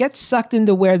 did it get sucked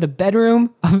into where the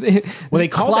bedroom of the They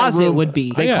call closet that room, would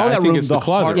be? They Yeah, call I that think room it's the the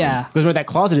closet heart. room. Yeah. Because where that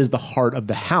closet is the heart of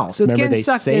the house. So it's Remember, getting they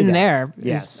sucked say in that. there.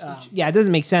 Yes. Yeah, it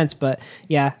doesn't make sense, but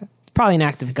yeah, probably an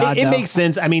act of God. It though. makes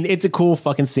sense. I mean, it's a cool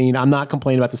fucking scene. I'm not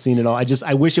complaining about the scene at all.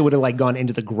 I wish it would have like gone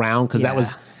into the ground because that Yeah.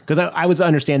 was because I was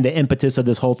understand the impetus of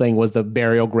this whole thing was the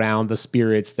burial ground, the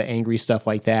spirits, the angry stuff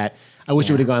like that. I wish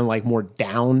it would have gone like more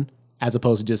down as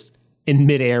opposed to just in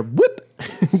midair. Whoop.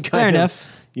 Fair enough.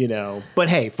 You know, but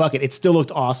hey, fuck it. It still looked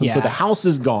awesome. So Yeah. the house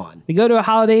is gone. They go to a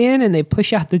Holiday Inn and they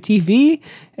push out the TV,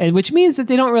 and which means that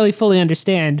they don't really fully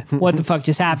understand what the fuck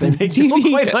just happened. They don't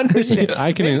quite understand.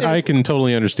 I can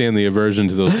totally understand the aversion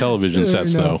to those television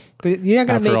sets, though. But you're not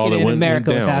going to After all make it that in went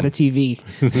America down. without a TV.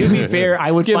 To be fair,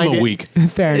 I would Give find them a it, week.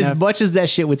 Fair as enough. much as that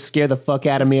shit would scare the fuck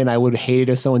out of me and I would hate it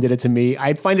if someone did it to me,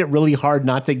 I'd find it really hard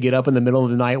not to get up in the middle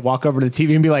of the night, walk over to the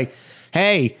TV and be like,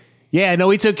 hey, yeah, no,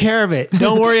 we took care of it.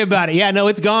 Don't worry about it. Yeah, no,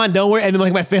 it's gone. Don't worry. And then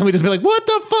like my family just be like, what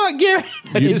the fuck, Gary?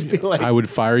 I'd just be like, I would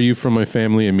fire you from my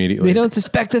family immediately. They don't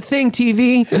suspect a thing,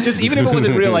 TV. just even if it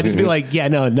wasn't real, I'd just be like, yeah,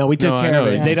 no, we took No, I care of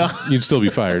know. it. They don't. You'd still be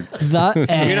fired. The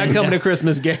end. You're not coming to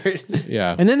Christmas, Garrett.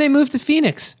 Yeah. And then they move to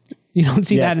Phoenix. You don't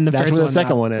see Yes, that in the that's first where one. the second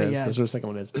though. one But is. yes. That's where the second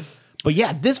one is. But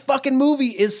yeah, this fucking movie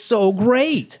is so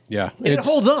great. Yeah. And it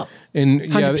holds up. And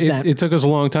yeah, 100%. it took us a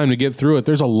long time to get through it.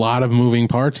 There's a lot of moving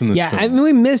parts in this Yeah, film. I mean,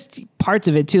 we missed parts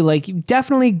of it too. Like,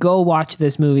 definitely go watch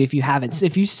this movie if you haven't.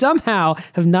 If you somehow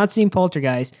have not seen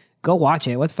Poltergeist, go watch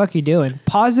it. What the fuck are you doing?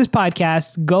 Pause this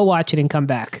podcast, go watch it, and come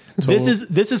back. This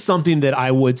is something that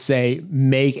I would say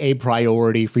make a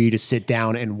priority for you to sit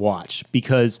down and watch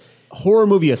because horror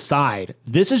movie aside,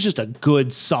 this is just a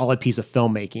good solid piece of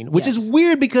filmmaking, which Yes. is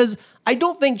weird because I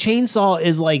don't think Chainsaw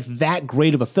is like that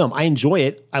great of a film. I enjoy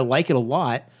it. I like it a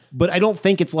lot, but I don't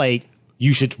think it's like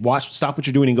you should stop what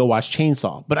you're doing and go watch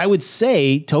Chainsaw. But I would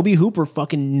say Tobe Hooper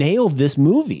fucking nailed this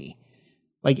movie.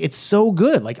 Like, it's so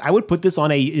good. Like, I would put this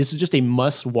this is just a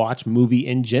must-watch movie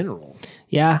in general.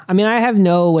 Yeah, I mean, I have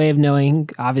no way of knowing,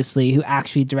 obviously, who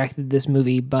actually directed this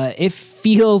movie, but it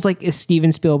feels like a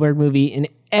Steven Spielberg movie in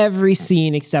every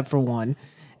scene except for one.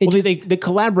 It Well, just, they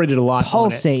collaborated a lot.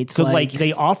 pulsates, because like-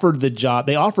 they offered the job.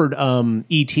 They offered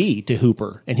E.T. to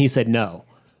Hooper, and he said no.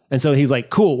 And so he's like,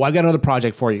 "Cool, well, I got another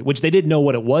project for you," which they didn't know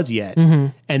what it was yet.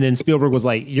 And then Spielberg was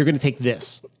like, "You're going to take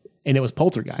this," and it was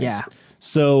Poltergeist. Yeah.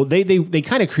 So they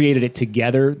kind of created it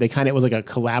together. It was like a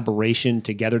collaboration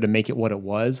together to make it what it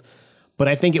was. But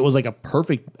I think it was like a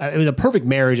perfect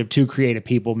marriage of two creative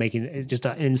people making it just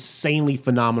an insanely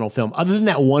phenomenal film. Other than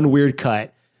that one weird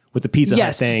cut with the Pizza Hut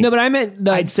yes, thing. no, but I meant,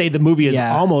 I'd say the movie is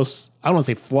Yeah. almost, I don't want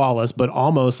to say flawless, but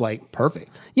almost like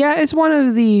perfect. yeah, it's one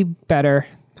of the better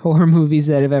horror movies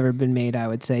that have ever been made, I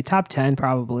would say. Top 10,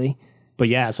 probably. But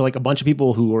yeah, so like a bunch of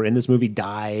people who were in this movie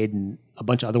died and a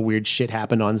bunch of other weird shit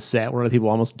happened on set where other people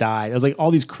almost died. It was like all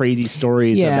these crazy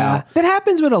stories Yeah, about. that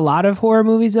happens with a lot of horror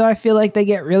movies, though. I feel like they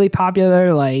get really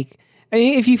popular. Like, I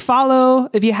mean, if you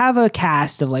have a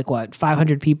cast of like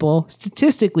 500 people,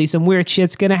 statistically, some weird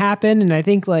shit's gonna happen. And I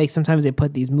think like sometimes they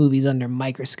put these movies under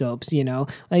microscopes. You know,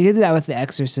 like they did that with The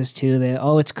Exorcist too. That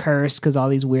it's cursed because all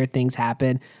these weird things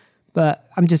happen. But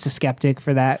I'm just a skeptic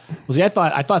for that. Well, see, I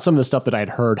thought some of the stuff that I'd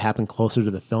heard happened closer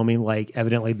to the filming. Like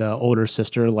evidently the older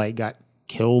sister like got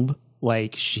killed.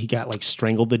 Like she got like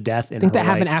strangled to death. I think that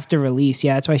happened after release.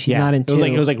 Yeah, that's why she's not in two.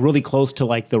 It was like really close to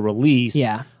like the release.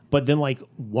 Yeah. But then like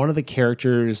one of the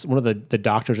characters, one of the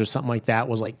doctors or something like that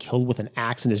was like killed with an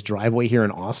axe in his driveway here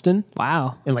in Austin.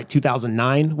 Wow. In like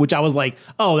 2009, which I was like,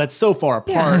 oh, that's so far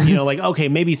apart. You know, like, okay,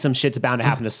 maybe some shit's bound to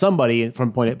happen to somebody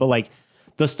from point. But like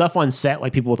the stuff on set,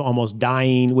 like people with almost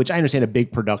dying, which I understand a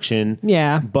big production.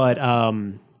 Yeah. But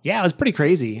yeah, it was pretty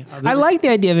crazy. I like the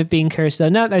idea of it being cursed, though.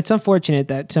 It's unfortunate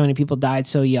that so many people died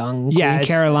so young. Yeah, Queen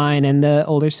Caroline and the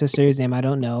older sister's name I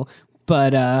don't know,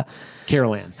 but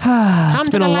Carol Ann. it's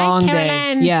been a long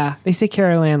day. Yeah, they say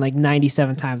Carol Ann like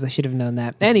 97 times. I should have known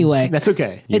that. Anyway, That's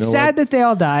okay. it's know sad what? that they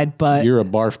all died, but You're a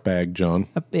barf bag, John.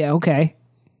 yeah, okay.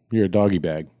 You're a doggy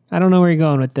bag. I don't know where you're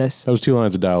going with this. That was 2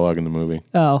 lines of dialogue in the movie.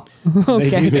 Oh,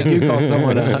 okay. They do call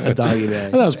someone a doggy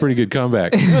bag. That was a pretty good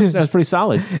comeback. That's pretty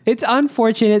solid. It's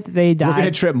unfortunate that they died.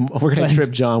 We're gonna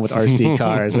trip John with RC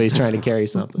cars when he's trying to carry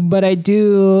something. But I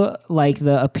do like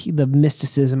the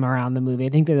mysticism around the movie. I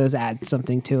think that does add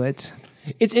something to it.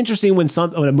 It's interesting when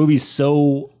a movie's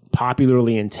so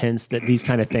popularly intense that these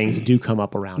kind of things do come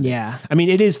up around Yeah. it. I mean,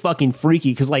 it is fucking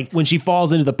freaky because like when she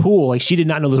falls into the pool, like she did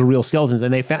not know those were real skeletons,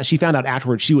 and she found out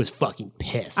afterwards. She was fucking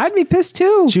pissed. I'd be pissed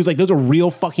too. She was like, those are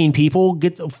real fucking people.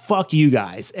 Get the fuck you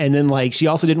guys. And then like she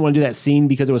also didn't want to do that scene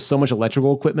because there was so much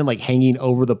electrical equipment like hanging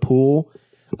over the pool.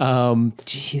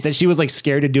 Jeez. That she was like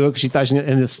scared to do it because she thought and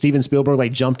then Steven Spielberg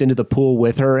like jumped into the pool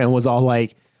with her and was all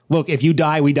like, look, if you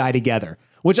die, we die together.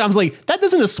 Which I was like, that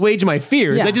doesn't assuage my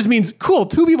fears. Yeah. That just means, cool,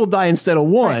 2 people die instead of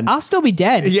 1. I'll still be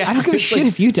dead. Yeah, I don't give a it's shit like-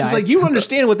 if you die. It's like, you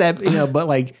understand what that, but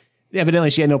like, evidently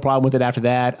she had no problem with it after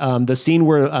that. The scene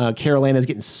where Carol Ann is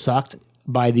getting sucked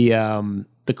by the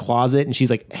closet and she's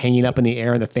like hanging up in the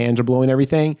air and the fans are blowing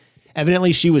everything.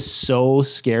 Evidently she was so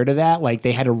scared of that. Like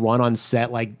they had to run on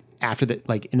set, like after the,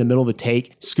 like in the middle of the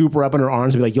take, scoop her up in her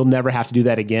arms and be like, you'll never have to do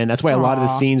that again. That's why a lot of the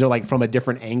scenes are like from a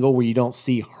different angle where you don't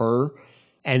see her.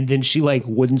 And then she like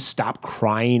wouldn't stop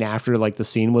crying after like the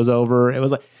scene was over. It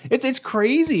was like, it's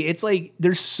crazy. It's like,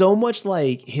 there's so much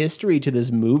like history to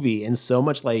this movie and so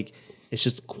much like, it's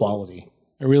just quality.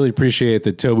 I really appreciate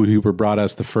that Tobe Hooper brought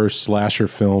us the first slasher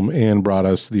film and brought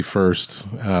us the first,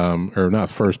 or not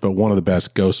first, but one of the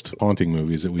best ghost haunting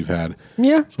movies that we've had.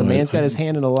 Yeah. The man's got his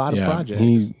hand in a lot of projects.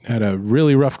 He had a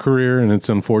really rough career, and it's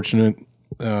unfortunate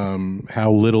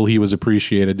how little he was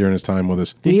appreciated during his time with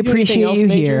us. We he do anything appreciate else you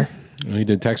major? here. He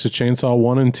did Texas Chainsaw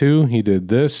 1 and 2. He did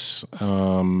this,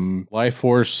 Life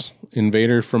Force,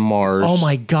 Invader from Mars. Oh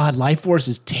my God, Life Force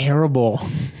is terrible.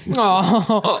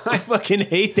 Oh, I fucking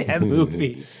hate that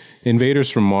movie.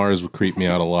 Invaders from Mars would creep me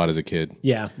out a lot as a kid.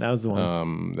 Yeah, that was the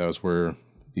one. That was where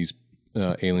these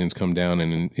aliens come down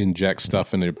and inject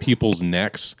stuff into people's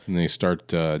necks, and they start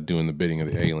doing the bidding of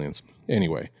the aliens.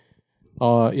 Anyway,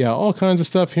 yeah, all kinds of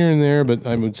stuff here and there, but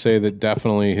I would say that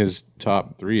definitely his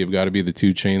top 3 have got to be the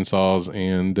 2 Chainsaws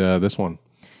and this one.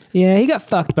 yeah, he got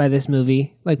fucked by this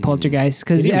movie, like Poltergeist,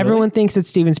 because everyone thinks that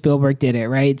Steven Spielberg did it,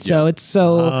 right? So it's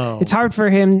it's hard for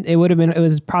him. It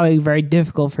was probably very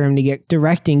difficult for him to get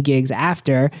directing gigs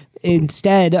after,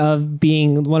 instead of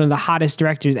being one of the hottest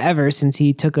directors ever, since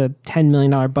he took a $10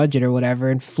 million budget or whatever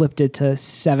and flipped it to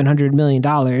 $700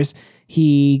 million.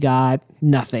 He got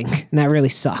nothing, and that really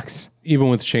sucks. Even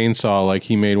with Chainsaw, like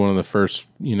he made one of the first,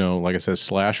 like I said,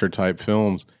 slasher type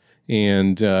films,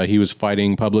 and he was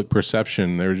fighting public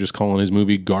perception. They were just calling his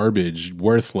movie garbage,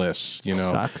 worthless.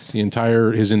 Sucks.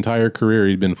 His entire career,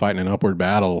 he'd been fighting an upward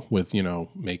battle with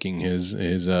making his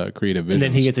creative visions. And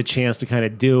then he gets a chance to kind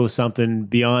of do something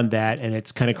beyond that, and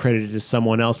it's kind of credited to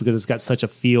someone else because it's got such a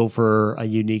feel for a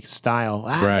unique style.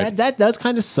 Right. That does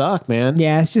kind of suck, man.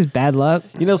 Yeah, it's just bad luck.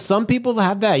 Some people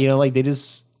have that, like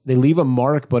they leave a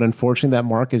mark, but unfortunately that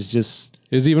mark is just...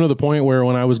 It was even to the point where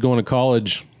when I was going to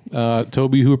college,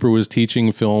 Tobe Hooper was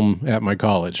teaching film at my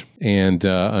college, and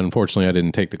unfortunately, I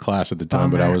didn't take the class at the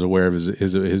time, but I was aware of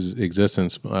his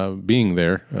existence, being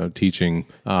there teaching.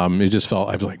 It just felt,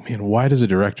 I was like, man, why does a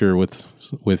director with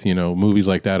movies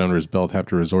like that under his belt have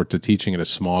to resort to teaching at a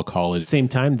small college? Same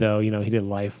time though, he did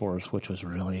Life Force, which was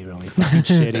really, really fucking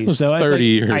shitty. So 30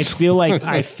 years. I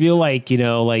feel like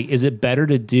is it better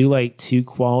to do like 2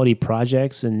 quality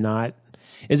projects and not?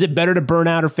 Is it better to burn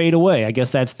out or fade away? I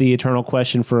guess that's the eternal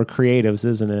question for creatives,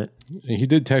 isn't it? He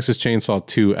did Texas Chainsaw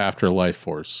 2 after Life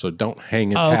Force, so don't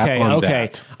hang his hat on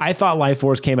that. I thought Life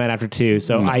Force came out after 2,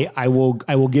 so I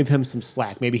will give him some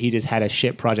slack. Maybe he just had a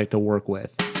shit project to work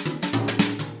with.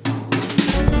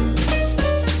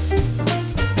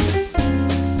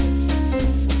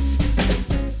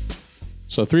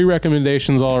 So 3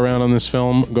 recommendations all around on this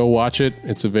film. Go watch it.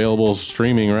 It's available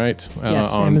streaming, right?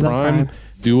 Yes, on Amazon Prime. Prime.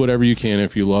 Do whatever you can.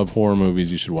 If you love horror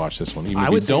movies, you should watch this one. Even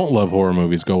if you don't love horror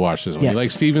movies, go watch this one. Yes. You like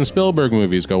Steven Spielberg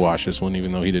movies, go watch this one,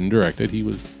 even though he didn't direct it. He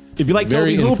was If you like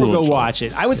very Tobe Hooper, go influential. watch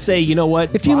it. I would say, you know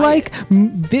what? If you buy like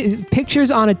it. pictures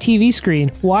on a TV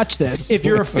screen, watch this. If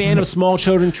you're a fan of small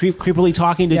children creepily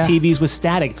talking to Yeah. TVs with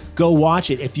static, go watch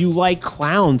it. If you like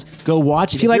clowns, go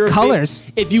watch it. If you like you're a colors.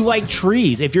 if you like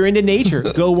trees, if you're into nature,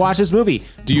 go watch this movie.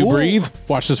 Do you Cool. breathe?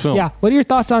 Watch this film. Yeah. What are your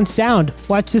thoughts on sound?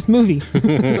 Watch this movie.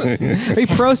 Are you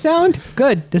pro sound?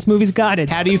 Good. This movie's got it.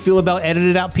 How do you feel about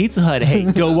edited out Pizza Hut?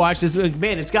 Hey, go watch this.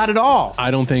 Man, it's got it all. I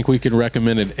don't think we could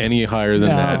recommend it any higher than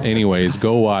No. that. Anyways,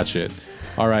 go watch it.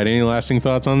 All right. Any lasting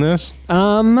thoughts on this?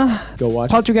 Go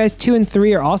watch it. Poltergeist 2 and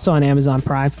 3 are also on Amazon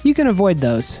Prime. You can avoid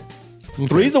those.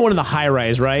 3 is the one in the high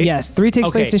rise, right? Yes, 3 takes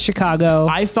place in Chicago.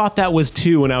 I thought that was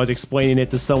 2 when I was explaining it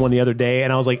to someone the other day,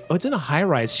 and I was like, oh, it's in a high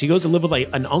rise. She goes to live with like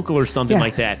an uncle or something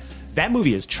like that. That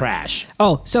movie is trash.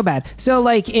 Oh, so bad. So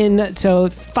like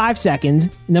 5 seconds.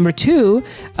 Number 2,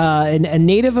 a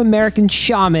Native American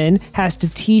shaman has to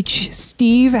teach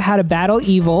Steve how to battle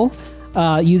evil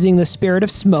using the spirit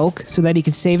of smoke so that he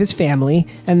can save his family.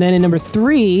 And then in number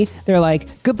 3, they're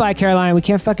like, goodbye, Caroline. We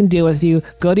can't fucking deal with you.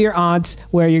 Go to your aunt's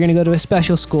where you're going to go to a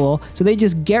special school. So they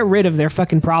just get rid of their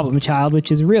fucking problem child, which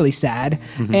is really sad.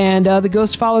 And the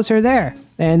ghost follows her there.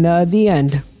 And the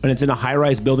end. And it's in a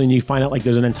high-rise building. You find out like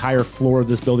there's an entire floor of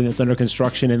this building that's under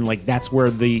construction, and like that's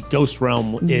where the ghost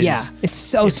realm is. Yeah, it's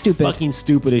stupid. Fucking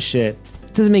stupid as shit.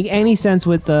 It doesn't make any sense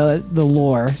with the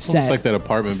lore set. It's like that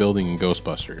apartment building in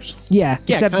Ghostbusters. Yeah,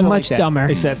 except much dumber.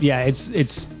 Except, yeah,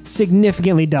 it's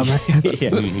significantly dumber.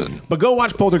 yeah. But go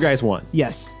watch Poltergeist 1.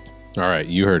 Yes. All right,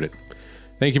 you heard it.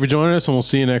 Thank you for joining us, and we'll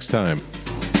see you next time.